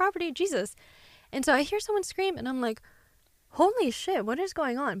on our property, Jesus. And so I hear someone scream, and I'm like, holy shit, what is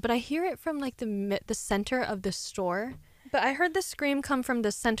going on? But I hear it from like the center of the store. But I heard the scream come from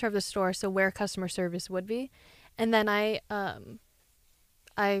the center of the store, so where customer service would be. And then I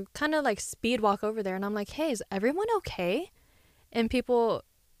kind of like speed walk over there, and I'm like, hey, is everyone okay? And people,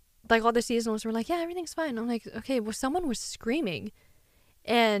 like all the seasonals were like, yeah, everything's fine. I'm like, okay, well, someone was screaming.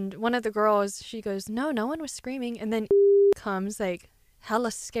 And one of the girls, she goes, no one was screaming. And then comes like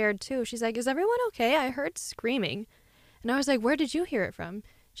hella scared too. She's like, is everyone okay? I heard screaming. And I was like, where did you hear it from?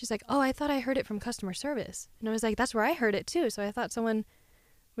 She's like, oh, I thought I heard it from customer service. And I was like, that's where I heard it too. So I thought someone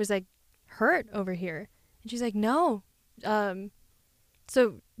was like hurt over here. And she's like, no.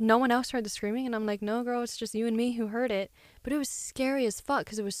 So no one else heard the screaming? And I'm like, no, girl, it's just you and me who heard it. But it was scary as fuck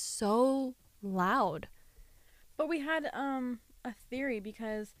because it was so loud. But we had a theory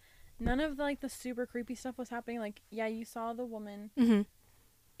because none of like the super creepy stuff was happening. Like, yeah, you saw the woman Mm-hmm.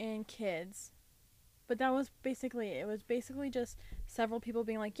 and kids, but that was basically just several people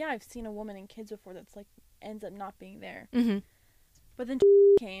being like, yeah, I've seen a woman and kids before. That's like ends up not being there. Mm-hmm. But then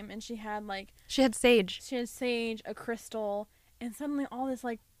came and she had sage, a crystal, and suddenly all this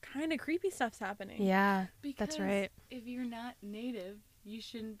like kind of creepy stuff's happening. Yeah, Because that's right. if you're not native, you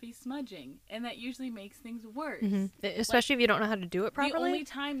shouldn't be smudging, and that usually makes things worse. Mm-hmm. Especially if you don't know how to do it properly. The only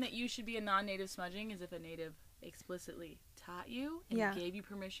time that you should be a non-native smudging is if a native explicitly taught you and Yeah. gave you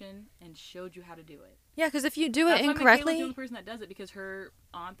permission and showed you how to do it. Yeah, because if you do That's it why incorrectly, Michaela's the only person that does it, because her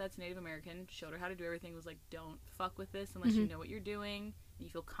aunt that's Native American showed her how to do everything, was like, don't fuck with this unless you know what you're doing and you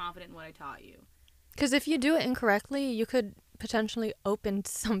feel confident in what I taught you. because if you do it incorrectly, you could potentially open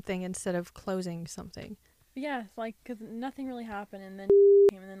something instead of closing something. But yeah, it's like because nothing really happened, and then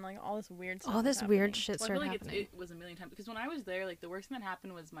came, and then like all this weird stuff. All was this weird happening. shit Well, I started feel like happening. it was a million times, because when I was there, like the worst thing that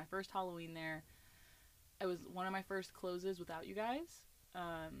happened was my first Halloween there. It was one of my first closes without you guys,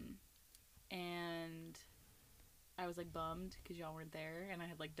 and I was like bummed because y'all weren't there, and I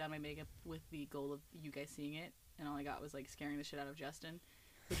had like done my makeup with the goal of you guys seeing it, and all I got was like scaring the shit out of Justin,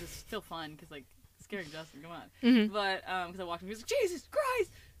 which was still fun because like scaring Justin, come on. Mm-hmm. But because I walked in, he was like, Jesus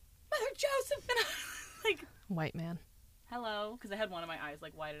Christ, Mother Joseph, and I was like, White man. hello, because I had one of my eyes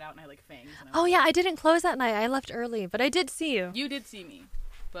like whited out and I had like fangs. And I Oh was yeah, like, I didn't close that night. I left early, but I did see you. You did see me,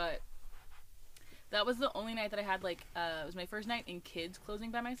 but that was the only night that I had like it was my first night in kids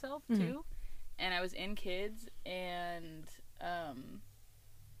closing by myself too, and I was in kids, and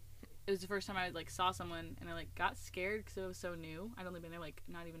it was the first time I like saw someone, and I like got scared because it was so new. I'd only been there like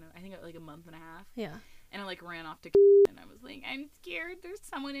not even I think like a month and a half, Yeah. and I like ran off to and I was like, I'm scared. There's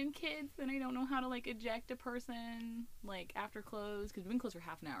someone in kids, and I don't know how to like eject a person like after close, because we've been closed for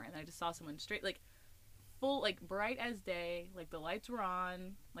half an hour, and I just saw someone straight like full, like bright as day, like the lights were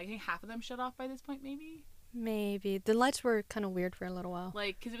on, like I think half of them shut off by this point, Maybe the lights were kind of weird for a little while.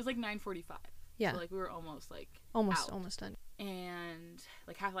 like because it was like 9:45. Yeah. So like we were almost like almost out. done. And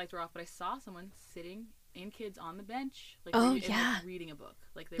like half the lights were off, but I saw someone sitting in kids on the bench, like Oh, and, yeah. like, reading a book,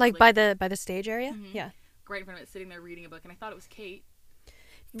 like they Like were, by the stage area. Mhm. Yeah. right in front of it, sitting there reading a book, and I thought it was Kate.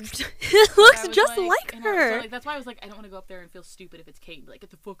 It But I looks was just like and her. so, like, that's why I was like, I don't want to go up there and feel stupid if it's Kate and be like, get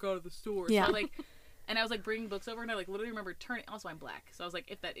the fuck out of the store. Yeah. So like, and I was like bringing books over, and I like literally remember turning. Also, I'm black, so I was like,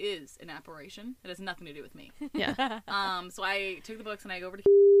 if that is an apparition, it has nothing to do with me. Yeah. So I took the books and I go over to.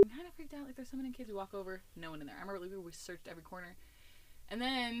 I'm kind of freaked out. Like there's someone in kids. We walk over, no one in there. I remember like, we searched every corner, and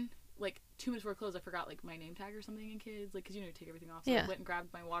then like 2 minutes before close, I forgot like my name tag or something in kids, like because you take everything off. So Yeah. I went and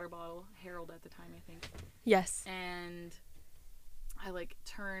grabbed my water bottle, Harold at the time I think, Yes. and I like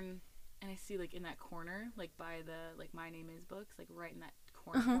turn and I see like in that corner, like by the like My Name Is books, like right in that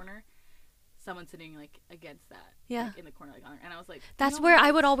corner, someone sitting like against that, Yeah. like, in the corner, like on her, and I was like, That's no, where I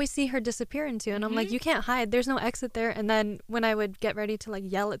that's- would always see her disappear into, and I'm like, Mhm. you can't hide. There's no exit there. And then when I would get ready to like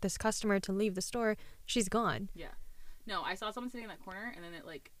yell at this customer to leave the store, she's gone. Yeah. No, I saw someone sitting in that corner, and then it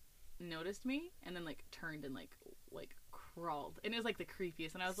like noticed me, and then like turned and like crawled, and it was like the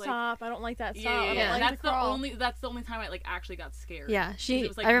creepiest. And I was like, Stop! I don't like that. Stop! yeah, I don't yeah. like that's the crawl. that's the only time I like actually got scared. Yeah, It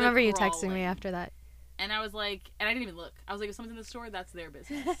was, like, I the remember you texting crawling. me after that. And I was like, and I didn't even look. I was like, if someone's in the store, that's their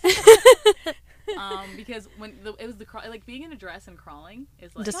business. Because when it was the like being in a dress and crawling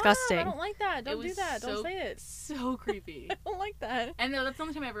is like Disgusting. Stop, I don't like that. it Don't do was that. Don't so- say it. so creepy. I don't like that. And no, that's the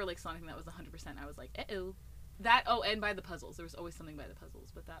only time I ever like saw anything that was 100%. I was like, oh, that. Oh, and by the puzzles, there was always something by the puzzles,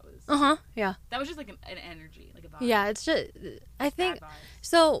 but that was Yeah. that was just like an energy, like a vibe. Yeah, it's just I think Bad vibes.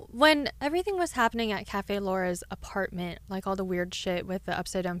 so when everything was happening at Cafe Laura's apartment, like all the weird shit with the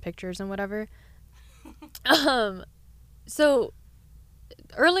upside down pictures and whatever. So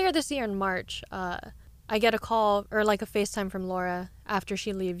earlier this year in March, I get a call or like a FaceTime from Laura after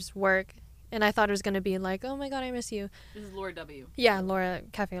she leaves work, and I thought it was gonna be like, oh my god, I miss you. This is Laura W. Yeah, Laura,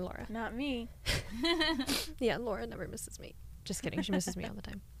 Cafe Laura. Not me. Yeah, Laura never misses me. Just kidding, she misses me all the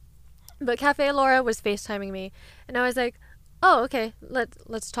time. But Cafe Laura was FaceTiming me, and I was like, oh, okay,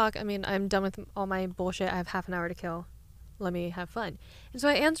 let's talk. I mean, I'm done with all my bullshit. I have half an hour to kill. Let me have fun. And so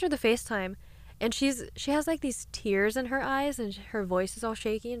I answered the FaceTime, and she has like these tears in her eyes, and her voice is all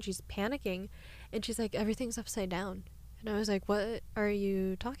shaky, and she's panicking, and she's like, everything's upside down. And I was like, what are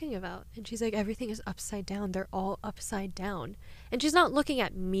you talking about? And she's like, everything is upside down. They're all upside down. And she's not looking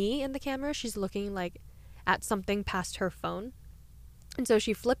at me in the camera. She's looking like at something past her phone. And so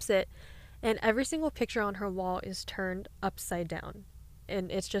she flips it, and every single picture on her wall is turned upside down.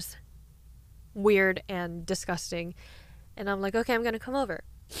 And it's just weird and disgusting. And I'm like, okay, I'm going to come over.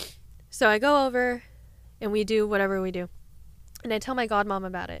 So I go over, and we do whatever we do. And I tell my godmom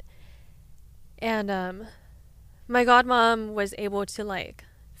about it. And my godmom was able to, like,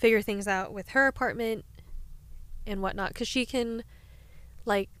 figure things out with her apartment and whatnot. Because she can,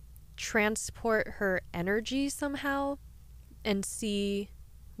 like, transport her energy somehow and see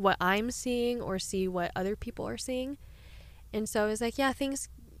what I'm seeing or see what other people are seeing. And so I was like, yeah, things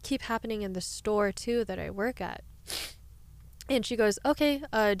keep happening in the store too that I work at. And she goes, okay,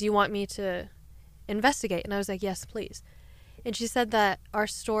 do you want me to investigate? And I was like, yes, please. And she said that our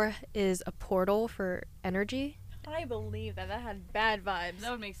store is a portal for energy. I believe that. That had bad vibes.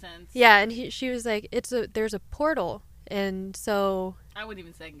 That would make sense. Yeah, and she was like, there's a portal. And so I wouldn't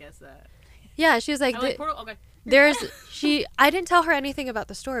even second guess that. yeah, she was like, I like portal. Okay. I didn't tell her anything about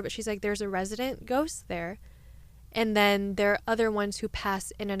the store, but she's like, there's a resident ghost there, and then there are other ones who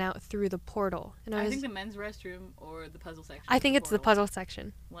pass in and out through the portal. And I think the men's restroom or the puzzle section. I is think the it's the portal. puzzle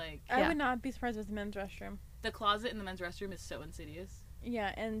section. Like I yeah. would not be surprised with the men's restroom. the closet in the men's restroom is so insidious.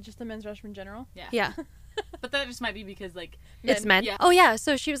 Yeah, and just the men's restroom in general. Yeah. Yeah, But that just might be because like it's men. Yeah. Oh yeah,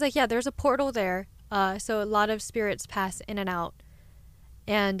 so she was like, yeah, there's a portal there. So a lot of spirits pass in and out,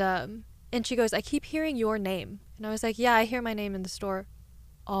 and she goes, I keep hearing your name, and I was like, yeah, I hear my name in the store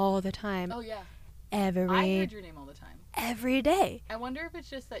all the time. Oh yeah. I every heard your name all the time. every day, I wonder if it's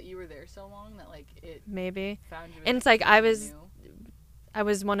just that you were there so long that like it maybe. found you. And it's like I was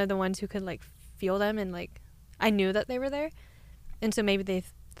one of the ones who could like feel them, and like I knew that they were there, and so maybe they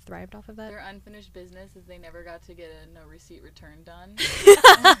thrived off of that. Their unfinished business is they never got to get a no receipt return done.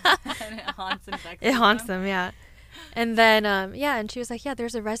 And it haunts and vexes It haunts them, yeah. And then yeah, and she was like, yeah,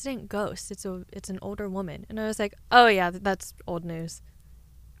 there's a resident ghost. It's an older woman. And I was like, oh yeah, that's old news.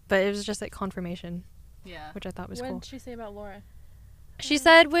 But it was just like confirmation, Yeah. which I thought was What cool. did she say about Laura? She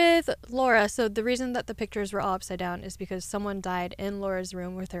said with Laura, so the reason that the pictures were all upside down is because someone died in Laura's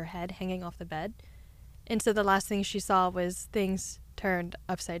room with her head hanging off the bed. And so the last thing she saw was things turned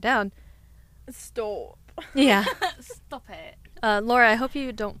upside down. Stop. Yeah. Stop it. Laura, I hope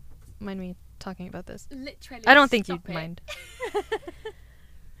you don't mind me talking about this. Literally. I don't think stop you'd it. mind.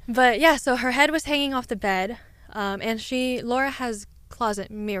 But yeah, so her head was hanging off the bed, and Laura has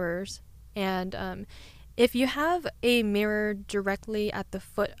closet mirrors, and if you have a mirror directly at the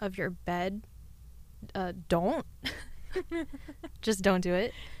foot of your bed, don't. Just don't do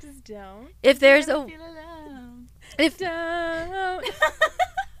it. Just don't. If there's Never a feel alone. if Don't.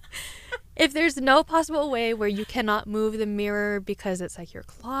 if there's no possible way where you cannot move the mirror because it's like your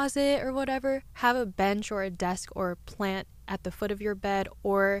closet or whatever, have a bench or a desk or a plant at the foot of your bed,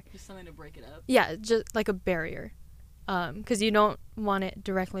 or Just something to break it up. yeah, just like a barrier. Because you don't want it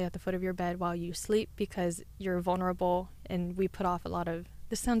directly at the foot of your bed while you sleep, because you're vulnerable, and we put off a lot of,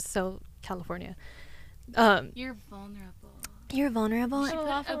 this sounds so California. You're vulnerable. You're vulnerable, Put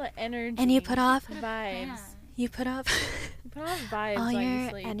off all the energy. and you put off vibes. you put off You put off vibes all while you your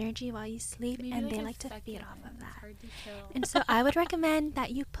sleep. energy while you sleep, Maybe and like they a like to feed second. off of It's that. hard to kill. And so I would recommend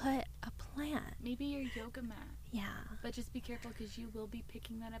that you put a plant. Maybe your yoga mat. Yeah. But just be careful because you will be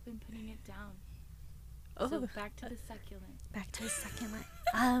picking that up and putting it down. Oh. So back to the succulent. Back to the succulent.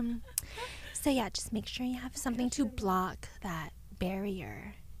 So yeah, just make sure you have something to block that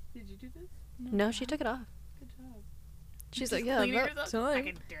barrier. Did you do this? No, she took it off. Good job. She's Just like, yeah, cleaning about yourself? time.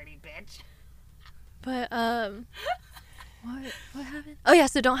 Fucking dirty bitch. But what happened? Oh yeah,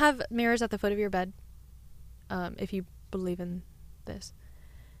 so don't have mirrors at the foot of your bed. If you believe in this.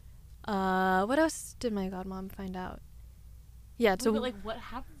 What else did my godmom find out? Yeah, Wait, so but like, what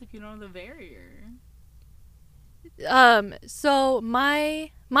happens if you don't have the barrier? so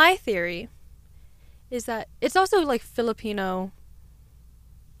my theory is that it's also like Filipino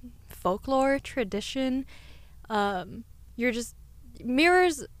folklore tradition. You're just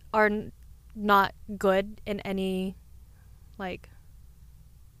mirrors are not good in any like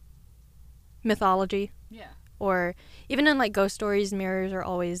mythology, Yeah. or even in like ghost stories. Mirrors are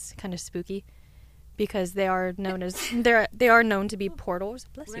always kind of spooky because they are known as they are known to be portals.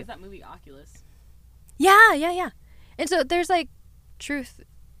 Bless Where's you. that movie Oculus? Yeah. And so there's like truth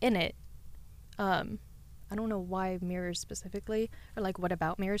in it. I don't know why mirrors specifically, or like what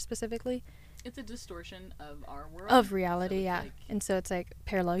about mirrors specifically. It's a distortion of our world. Of reality, So it's yeah. like- And so it's like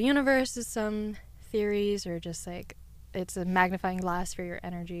parallel universe is some theories, or just like it's a magnifying glass for your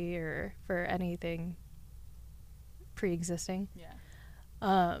energy or for anything pre-existing.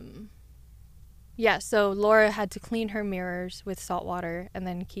 yeah. Yeah, so Laura had to clean her mirrors with salt water, and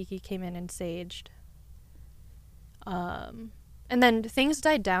then Kiki came in and saged. And then things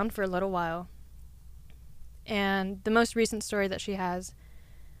died down for a little while. And the most recent story that she has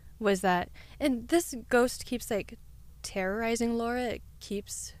was that, and this ghost keeps like terrorizing Laura. It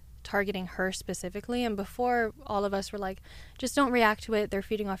keeps targeting her specifically. And before, all of us were like, just don't react to it. They're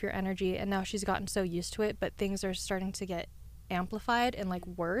feeding off your energy. And now she's gotten so used to it, but things are starting to get amplified and like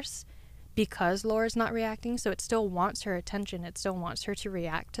worse because Laura's not reacting. So it still wants her attention. It still wants her to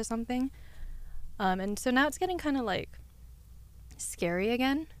react to something. And so now it's getting kind of like scary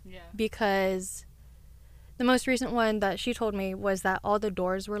again, Yeah. because the most recent one that she told me was that all the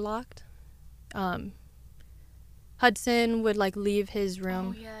doors were locked. Hudson would like leave his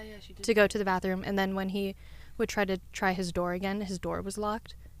room Oh, yeah, she did. to go to the bathroom, and then when he would try his door again, his door was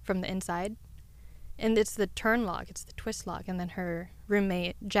locked from the inside. And it's the turn lock, it's the twist lock. And then her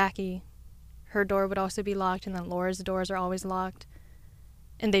roommate, Jackie, her door would also be locked, and then Laura's doors are always locked.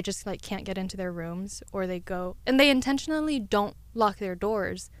 And they just like can't get into their rooms, or they go, and they intentionally don't lock their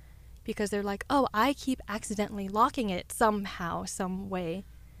doors because they're like, oh, I keep accidentally locking it somehow, some way.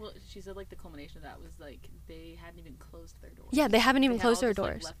 Well, she said like the culmination of that was like they hadn't even closed their doors. Yeah, they haven't even had closed all their just,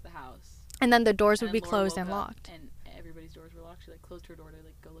 like, doors. left the house. And then the doors would And be then Laura closed woke and up, locked. And everybody's doors were locked. She like closed her door to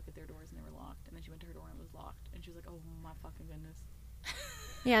like go look at their doors, and they were locked. And then she went to her door and it was locked. And she was like, "Oh my fucking goodness."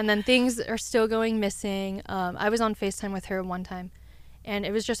 Yeah, and then things are still going missing. I was on FaceTime with her one time, and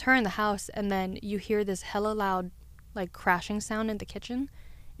it was just her in the house, and then you hear this hella loud, like, crashing sound in the kitchen,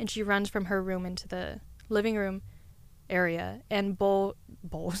 and she runs from her room into the living room area, and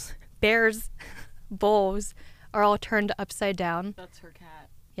Bear's bowls are all turned upside down. That's her cat.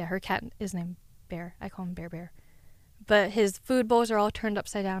 Yeah, her cat is named Bear. I call him Bear. But his food bowls are all turned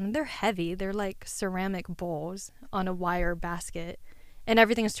upside down, and they're heavy. They're like ceramic bowls on a wire basket. And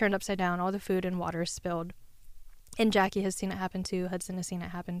everything is turned upside down. All the food and water is spilled. And Jackie has seen it happen too. Hudson has seen it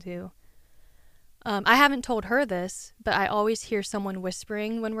happen too. I haven't told her this, but I always hear someone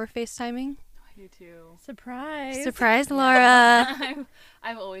whispering when we're FaceTiming. I do too. Surprise. Surprise, Laura.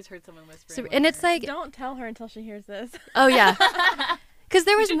 I've always heard someone whispering. So, with and it's her. like, Don't tell her until she hears this. oh yeah. Because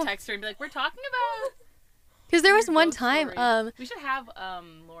there We was should mo- text her and be like, "We're talking about." Cause there was your one ghost time, stories. We should have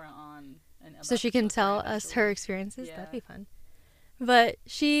Laura on, and so about she the can ghost tell story us eventually. her experiences. Yeah. That'd be fun. But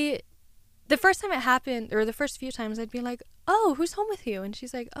the first time it happened, or the first few times, I'd be like, "Oh, who's home with you?" And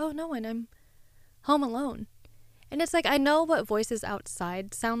she's like, "Oh, no one. I'm home alone." And it's like, I know what voices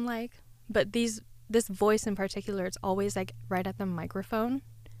outside sound like, but this voice in particular, it's always like right at the microphone,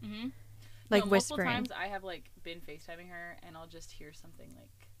 Mm-hmm. like Multiple whispering. times I have like been FaceTiming her, and I'll just hear something like,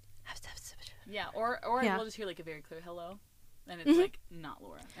 yeah, or Yeah. we'll just hear like a very clear hello, and it's Mhm. like not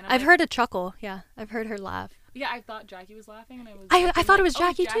Laura. And I'm I've like, heard a chuckle. Yeah, I've heard her laugh. Yeah, I thought Jackie was laughing, and I was. I like, thought it was "Oh,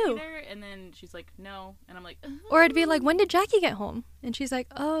 is Jackie, too." There? And then she's like, "No," and I'm like, Or it'd be like, "When did Jackie get home?" And she's like,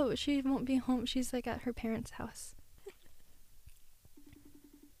 "Oh, she won't be home. She's like at her parents' house."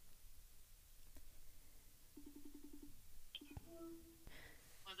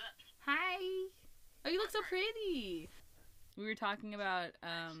 "Hi, oh, you look so pretty." We were talking about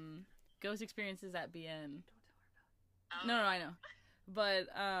ghost experiences at BN. No, I know, but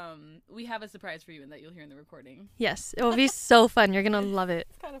we have a surprise for you, and that you'll hear in the recording. Yes, it will be so fun. You're gonna love it.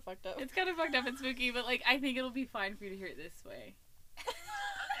 It's kind of fucked up. It's kind of fucked up and spooky, but like I think it'll be fine for you to hear it this way.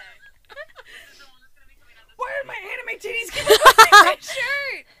 Why are my anime titties keep on my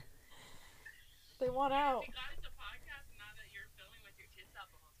shirt? blot out.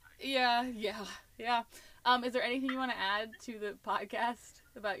 Yeah. Is there anything you want to add to the podcast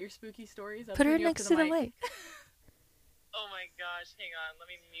about your spooky stories? I'll Put her turn you up next to the mic. mic. Oh my gosh, hang on, let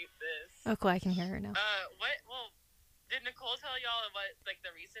me mute this. Oh, cool. I can hear her now. Well, did Nicole tell y'all about like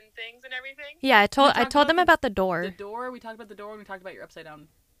the recent things and everything? Yeah, I told talked them about about the door. The door. We talked about the door, and we talked about your upside down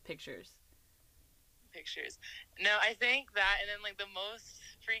pictures. Pictures. No, I think that, and then like the most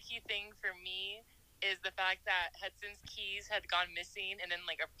freaky thing for me is the fact that Hudson's keys had gone missing and then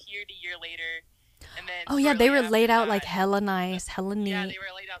like appeared a year later, and then Oh yeah, they were shortly laid after out like that- hella nice, hella neat. Yeah, they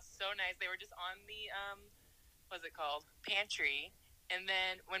were laid out so nice. They were just on the what's it called, pantry. And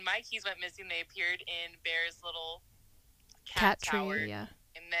then when my keys went missing, they appeared in Bear's little cat tower. tree, yeah.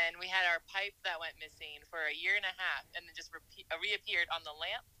 And then we had our pipe that went missing for a year and a half, and then just reappeared on the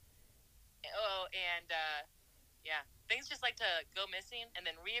lamp. Oh, and yeah, things just like to go missing and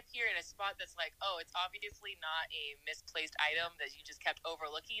then reappear in a spot that's like, oh, it's obviously not a misplaced item that you just kept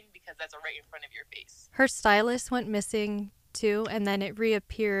overlooking because that's right in front of your face. Her stylus went missing too, and then it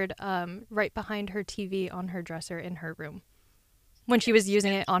reappeared right behind her TV on her dresser in her room when she was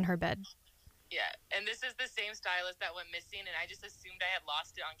using it on her bed. Yeah, and this is the same stylus that went missing, and I just assumed I had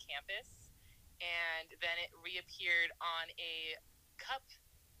lost it on campus, and then it reappeared on a cup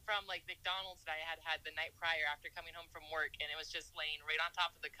from like McDonald's that I had had the night prior after coming home from work, and it was just laying right on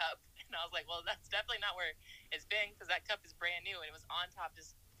top of the cup, and I was like, well, that's definitely not where it's been because that cup is brand new, and it was on top,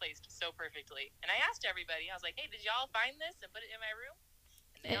 just placed so perfectly. And I asked everybody, I was like, hey, did y'all find this and put it in my room?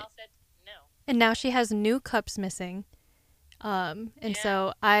 And they all said no. And now she has new cups missing. And Yeah. so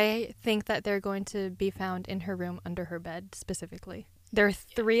I think that they're going to be found in her room under her bed specifically. There are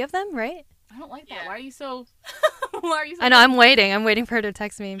 3 of them, right? I don't like that. Yeah. Why are you so? Why are you so? I know, I'm waiting. I'm waiting for her to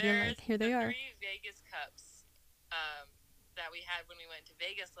text me and be There's like, here they the are. 3 Vegas cups that we had when we went to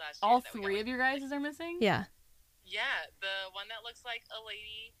Vegas last year. All that we 3 got. of your guys are missing. Yeah. Yeah, the one that looks like a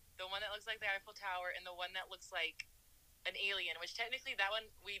lady, the one that looks like the Eiffel Tower, and the one that looks like an alien, which technically that one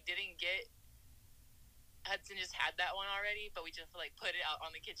we didn't get. Hudson just had that one already, but we just like put it out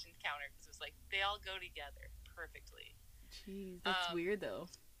on the kitchen counter because it was like they all go together perfectly. Jeez, that's weird though.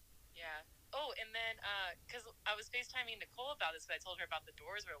 Yeah. Oh, and then because I was FaceTiming Nicole about this, because I told her about the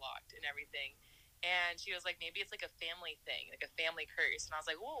doors were locked and everything, and she was like, maybe it's like a family thing, like a family curse. And I was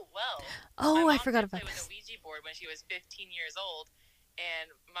like, whoa, well. Oh, my I mom forgot did about play with this. a Ouija board when she was 15 years old, and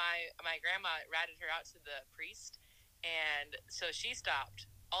my grandma ratted her out to the priest, and so she stopped.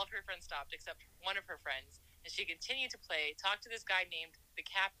 All of her friends stopped except one of her friends, and she continued to play, talked to this guy named the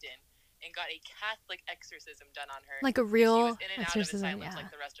Captain, and got a Catholic exorcism done on her. Like a she real was in and out of exorcism, asylums yeah. like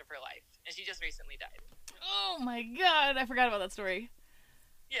the rest of her life, and she just recently died. Oh my god, I forgot about that story.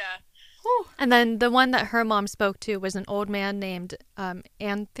 Yeah. Whew. And then the one that her mom spoke to was an old man named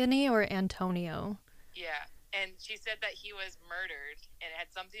Anthony or Antonio. Yeah, and she said that he was murdered, and it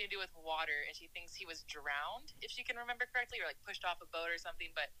had something to do with water, and she thinks he was drowned, if she can remember correctly, or like pushed off a boat or something,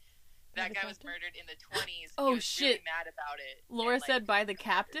 but that the guy was captain? murdered in the 20s. Oh, he was shit. really mad about it. Laura and, like, said by the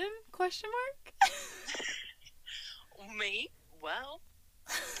captain? Question mark. Me? Well,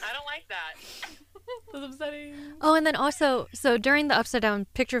 I don't like that. That's upsetting. Oh, and then also, so during the upside down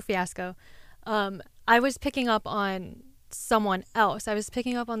picture fiasco, I was picking up on someone else. I was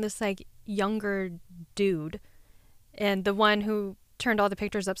picking up on this like younger dude, and the one who turned all the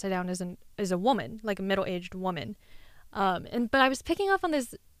pictures upside down is a woman, like a middle-aged woman. But I was picking up on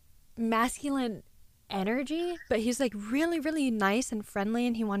this masculine energy, but he's like really, really nice and friendly,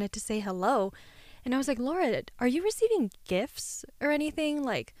 and he wanted to say hello. And I was like, Laura, are you receiving gifts or anything?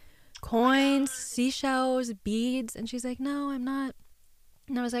 Like coins, seashells, beads? And she's like, no, I'm not.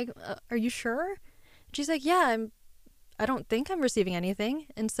 And I was like, are you sure? And she's like, yeah, I don't think I'm receiving anything.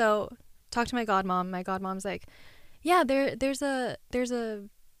 And so talk to my godmom. My godmom's like, yeah, it's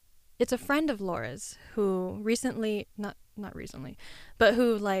a friend of Laura's who recently, not recently, but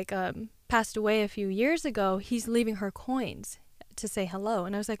who like passed away a few years ago. He's leaving her coins to say hello.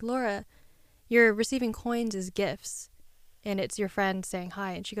 And I was like, Laura, you're receiving coins as gifts, and it's your friend saying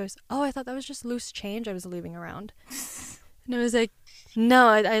hi. And she goes, oh, I thought that was just loose change I was leaving around. And I was like, no,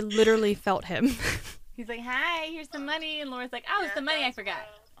 I literally felt him. He's like, hi, here's some money. And Laura's like, oh, it's the money I forgot.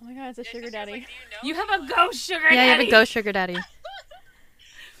 Oh my god, it's a Yeah, sugar 'cause she was daddy. like, do you know You have him? a Like, ghost sugar Yeah, you have daddy. a ghost sugar daddy. well,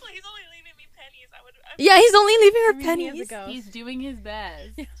 he's only leaving me pennies. Yeah, he's only leaving her I mean, he has a pennies. ghost. He's doing his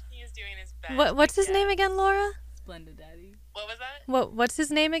best. He is doing his best. What's his I name guess. again, Laura? Splendid daddy. What was that? What's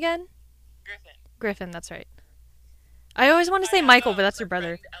his name again? Griffin. Griffin, that's right. I always want to I say have, Michael, but that's her your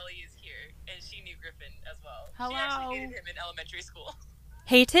brother. friend Ellie is here, and she knew Griffin as well. She Hello. actually hated him in elementary school.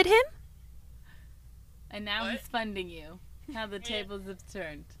 Hated him? And now What? he's funding you. How the Yeah. tables have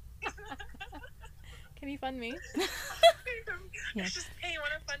turned. Can you fund me? Yeah. It's just, hey, you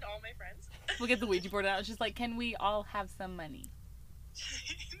want to fund all my friends? We'll get the Ouija board out. It's just like, can we all have some money?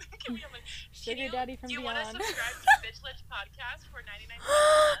 Can we have, like, Sugar daddy from do you want to beyond. subscribe to Bitch Lich Podcast for 99 cents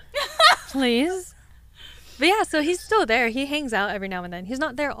a month? Please. But yeah, so he's still there. He hangs out every now and then. He's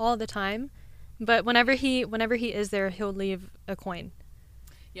not there all the time, but whenever he is there, he'll leave a coin.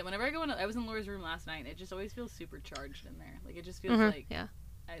 Yeah, whenever I go in, I was in Laura's room last night. And it just always feels super charged in there. Like it just feels like Yeah.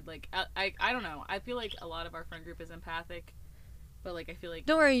 I don't know. I feel like a lot of our friend group is empathic, but like I feel like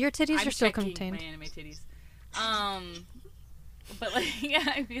Don't worry, your titties I'm are still checking contained. my anime titties. But like yeah,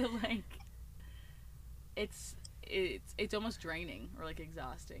 I feel like it's almost draining or like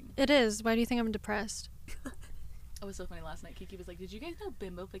exhausting. It is. Why do you think I'm depressed? It was so funny last night. Kiki was like, "Did you guys know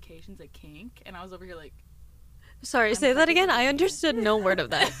bimbofication's a kink?" And I was over here like, Sorry, I'm say that fucking again. I dead. understood no word of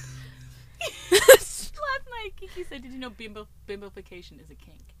that. last night Kiki said, "Did you know bimbofication is a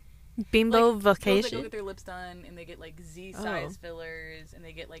kink?" Bimbo Girls that go vacation. get their lips done and they get like Z-size fillers and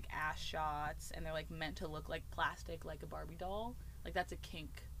they get like ass shots and they're like meant to look like plastic, like a Barbie doll. Like that's a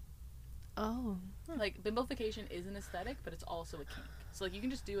kink. Oh. Like bimbofication is an aesthetic, but it's also a kink. So like you can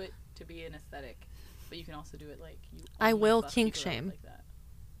just do it to be an aesthetic, but you can also do it like you. I only will fuck kink people that look shame. Like that.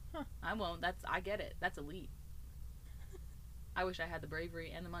 Huh. I won't. I get it. That's elite. I wish I had the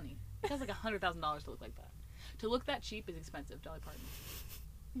bravery and the money. It costs like $100,000 to look like that. To look that cheap is expensive. Dolly Parton.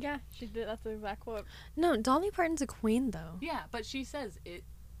 Yeah, she did. That's the exact quote. No, Dolly Parton's a queen though. Yeah, but she says it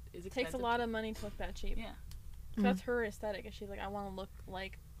is It expensive. takes a lot of money to look that cheap. Yeah. So that's her aesthetic. And she's like, I want to look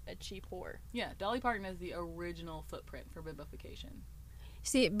like a cheap whore. Yeah, Dolly Parton is the original footprint for bimbofication.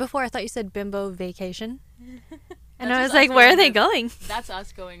 See, before I thought you said bimbo vacation. And That's I just was like, us where are going they to- going? That's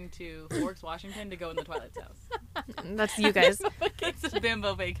us going to Forks, Washington to go in the Twilight's house. That's you guys. It's a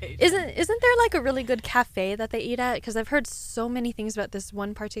bimbo vacation. Isn't there like a really good cafe that they eat at? Because I've heard so many things about this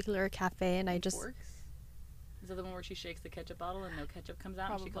one particular cafe, and I just Forks? Is that the one where she shakes the ketchup bottle and no ketchup comes out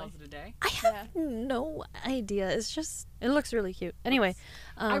and she Probably. calls it a day? I have no idea. It's just it looks really cute. Anyway,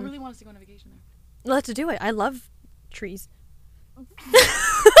 I really want us to go on a vacation there. let's do it. I love trees.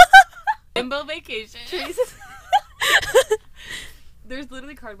 Bimbo vacation. There's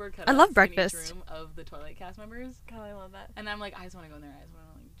literally cardboard cutouts I love in breakfast. each room of the Twilight cast members. God, I love that. And I'm like, I just want to go in there. I just want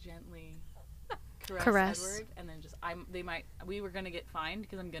to like gently Caress. Edward, and then just we were gonna get fined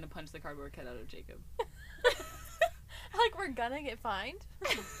because I'm gonna punch the cardboard cutout of Jacob. Like, we're gonna get fined?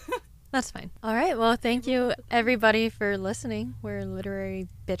 That's fine. All right. Well, thank you everybody for listening. We're Literary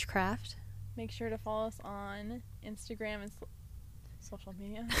Bitchcraft. Make sure to follow us on Instagram and social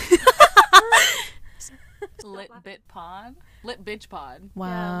media. Lit Bit Pod. Lit Bitch Pod. Wow.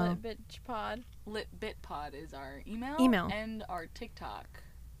 Yeah, Lit Bitch Pod. Lit Bit Pod is our email. And our TikTok.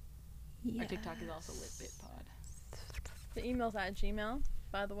 Our TikTok is also Lit Bit Pod. The email's at Gmail,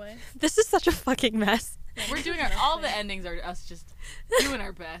 by the way. This is such a fucking mess. We're doing all the endings are us just doing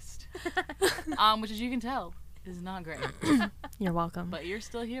our best. Which as you can tell is not great. You're welcome. But you're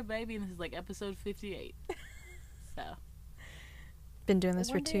still here, baby, and this is like episode 58. So Been doing this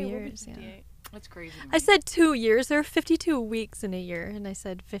for One 2 day it will be years. Yeah. 58. that's crazy. to I me. said 2 years. There are 52 weeks in a year, and I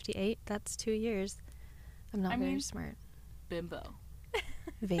said 58. That's 2 years. I'm not I very mean- smart. bimbo.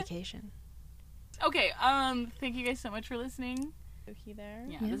 Vacation. Okay, thank you guys so much for listening. Spooky there.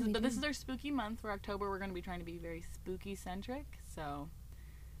 Yeah, Yeah, we this did. is our spooky month. For October, we're going to be trying to be very spooky centric. So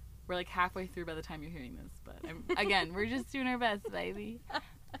we're like halfway through by the time you're hearing this. But again, we're just doing our best, baby.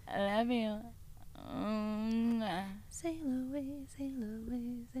 I love you. Sail away, sail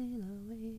away, sail away.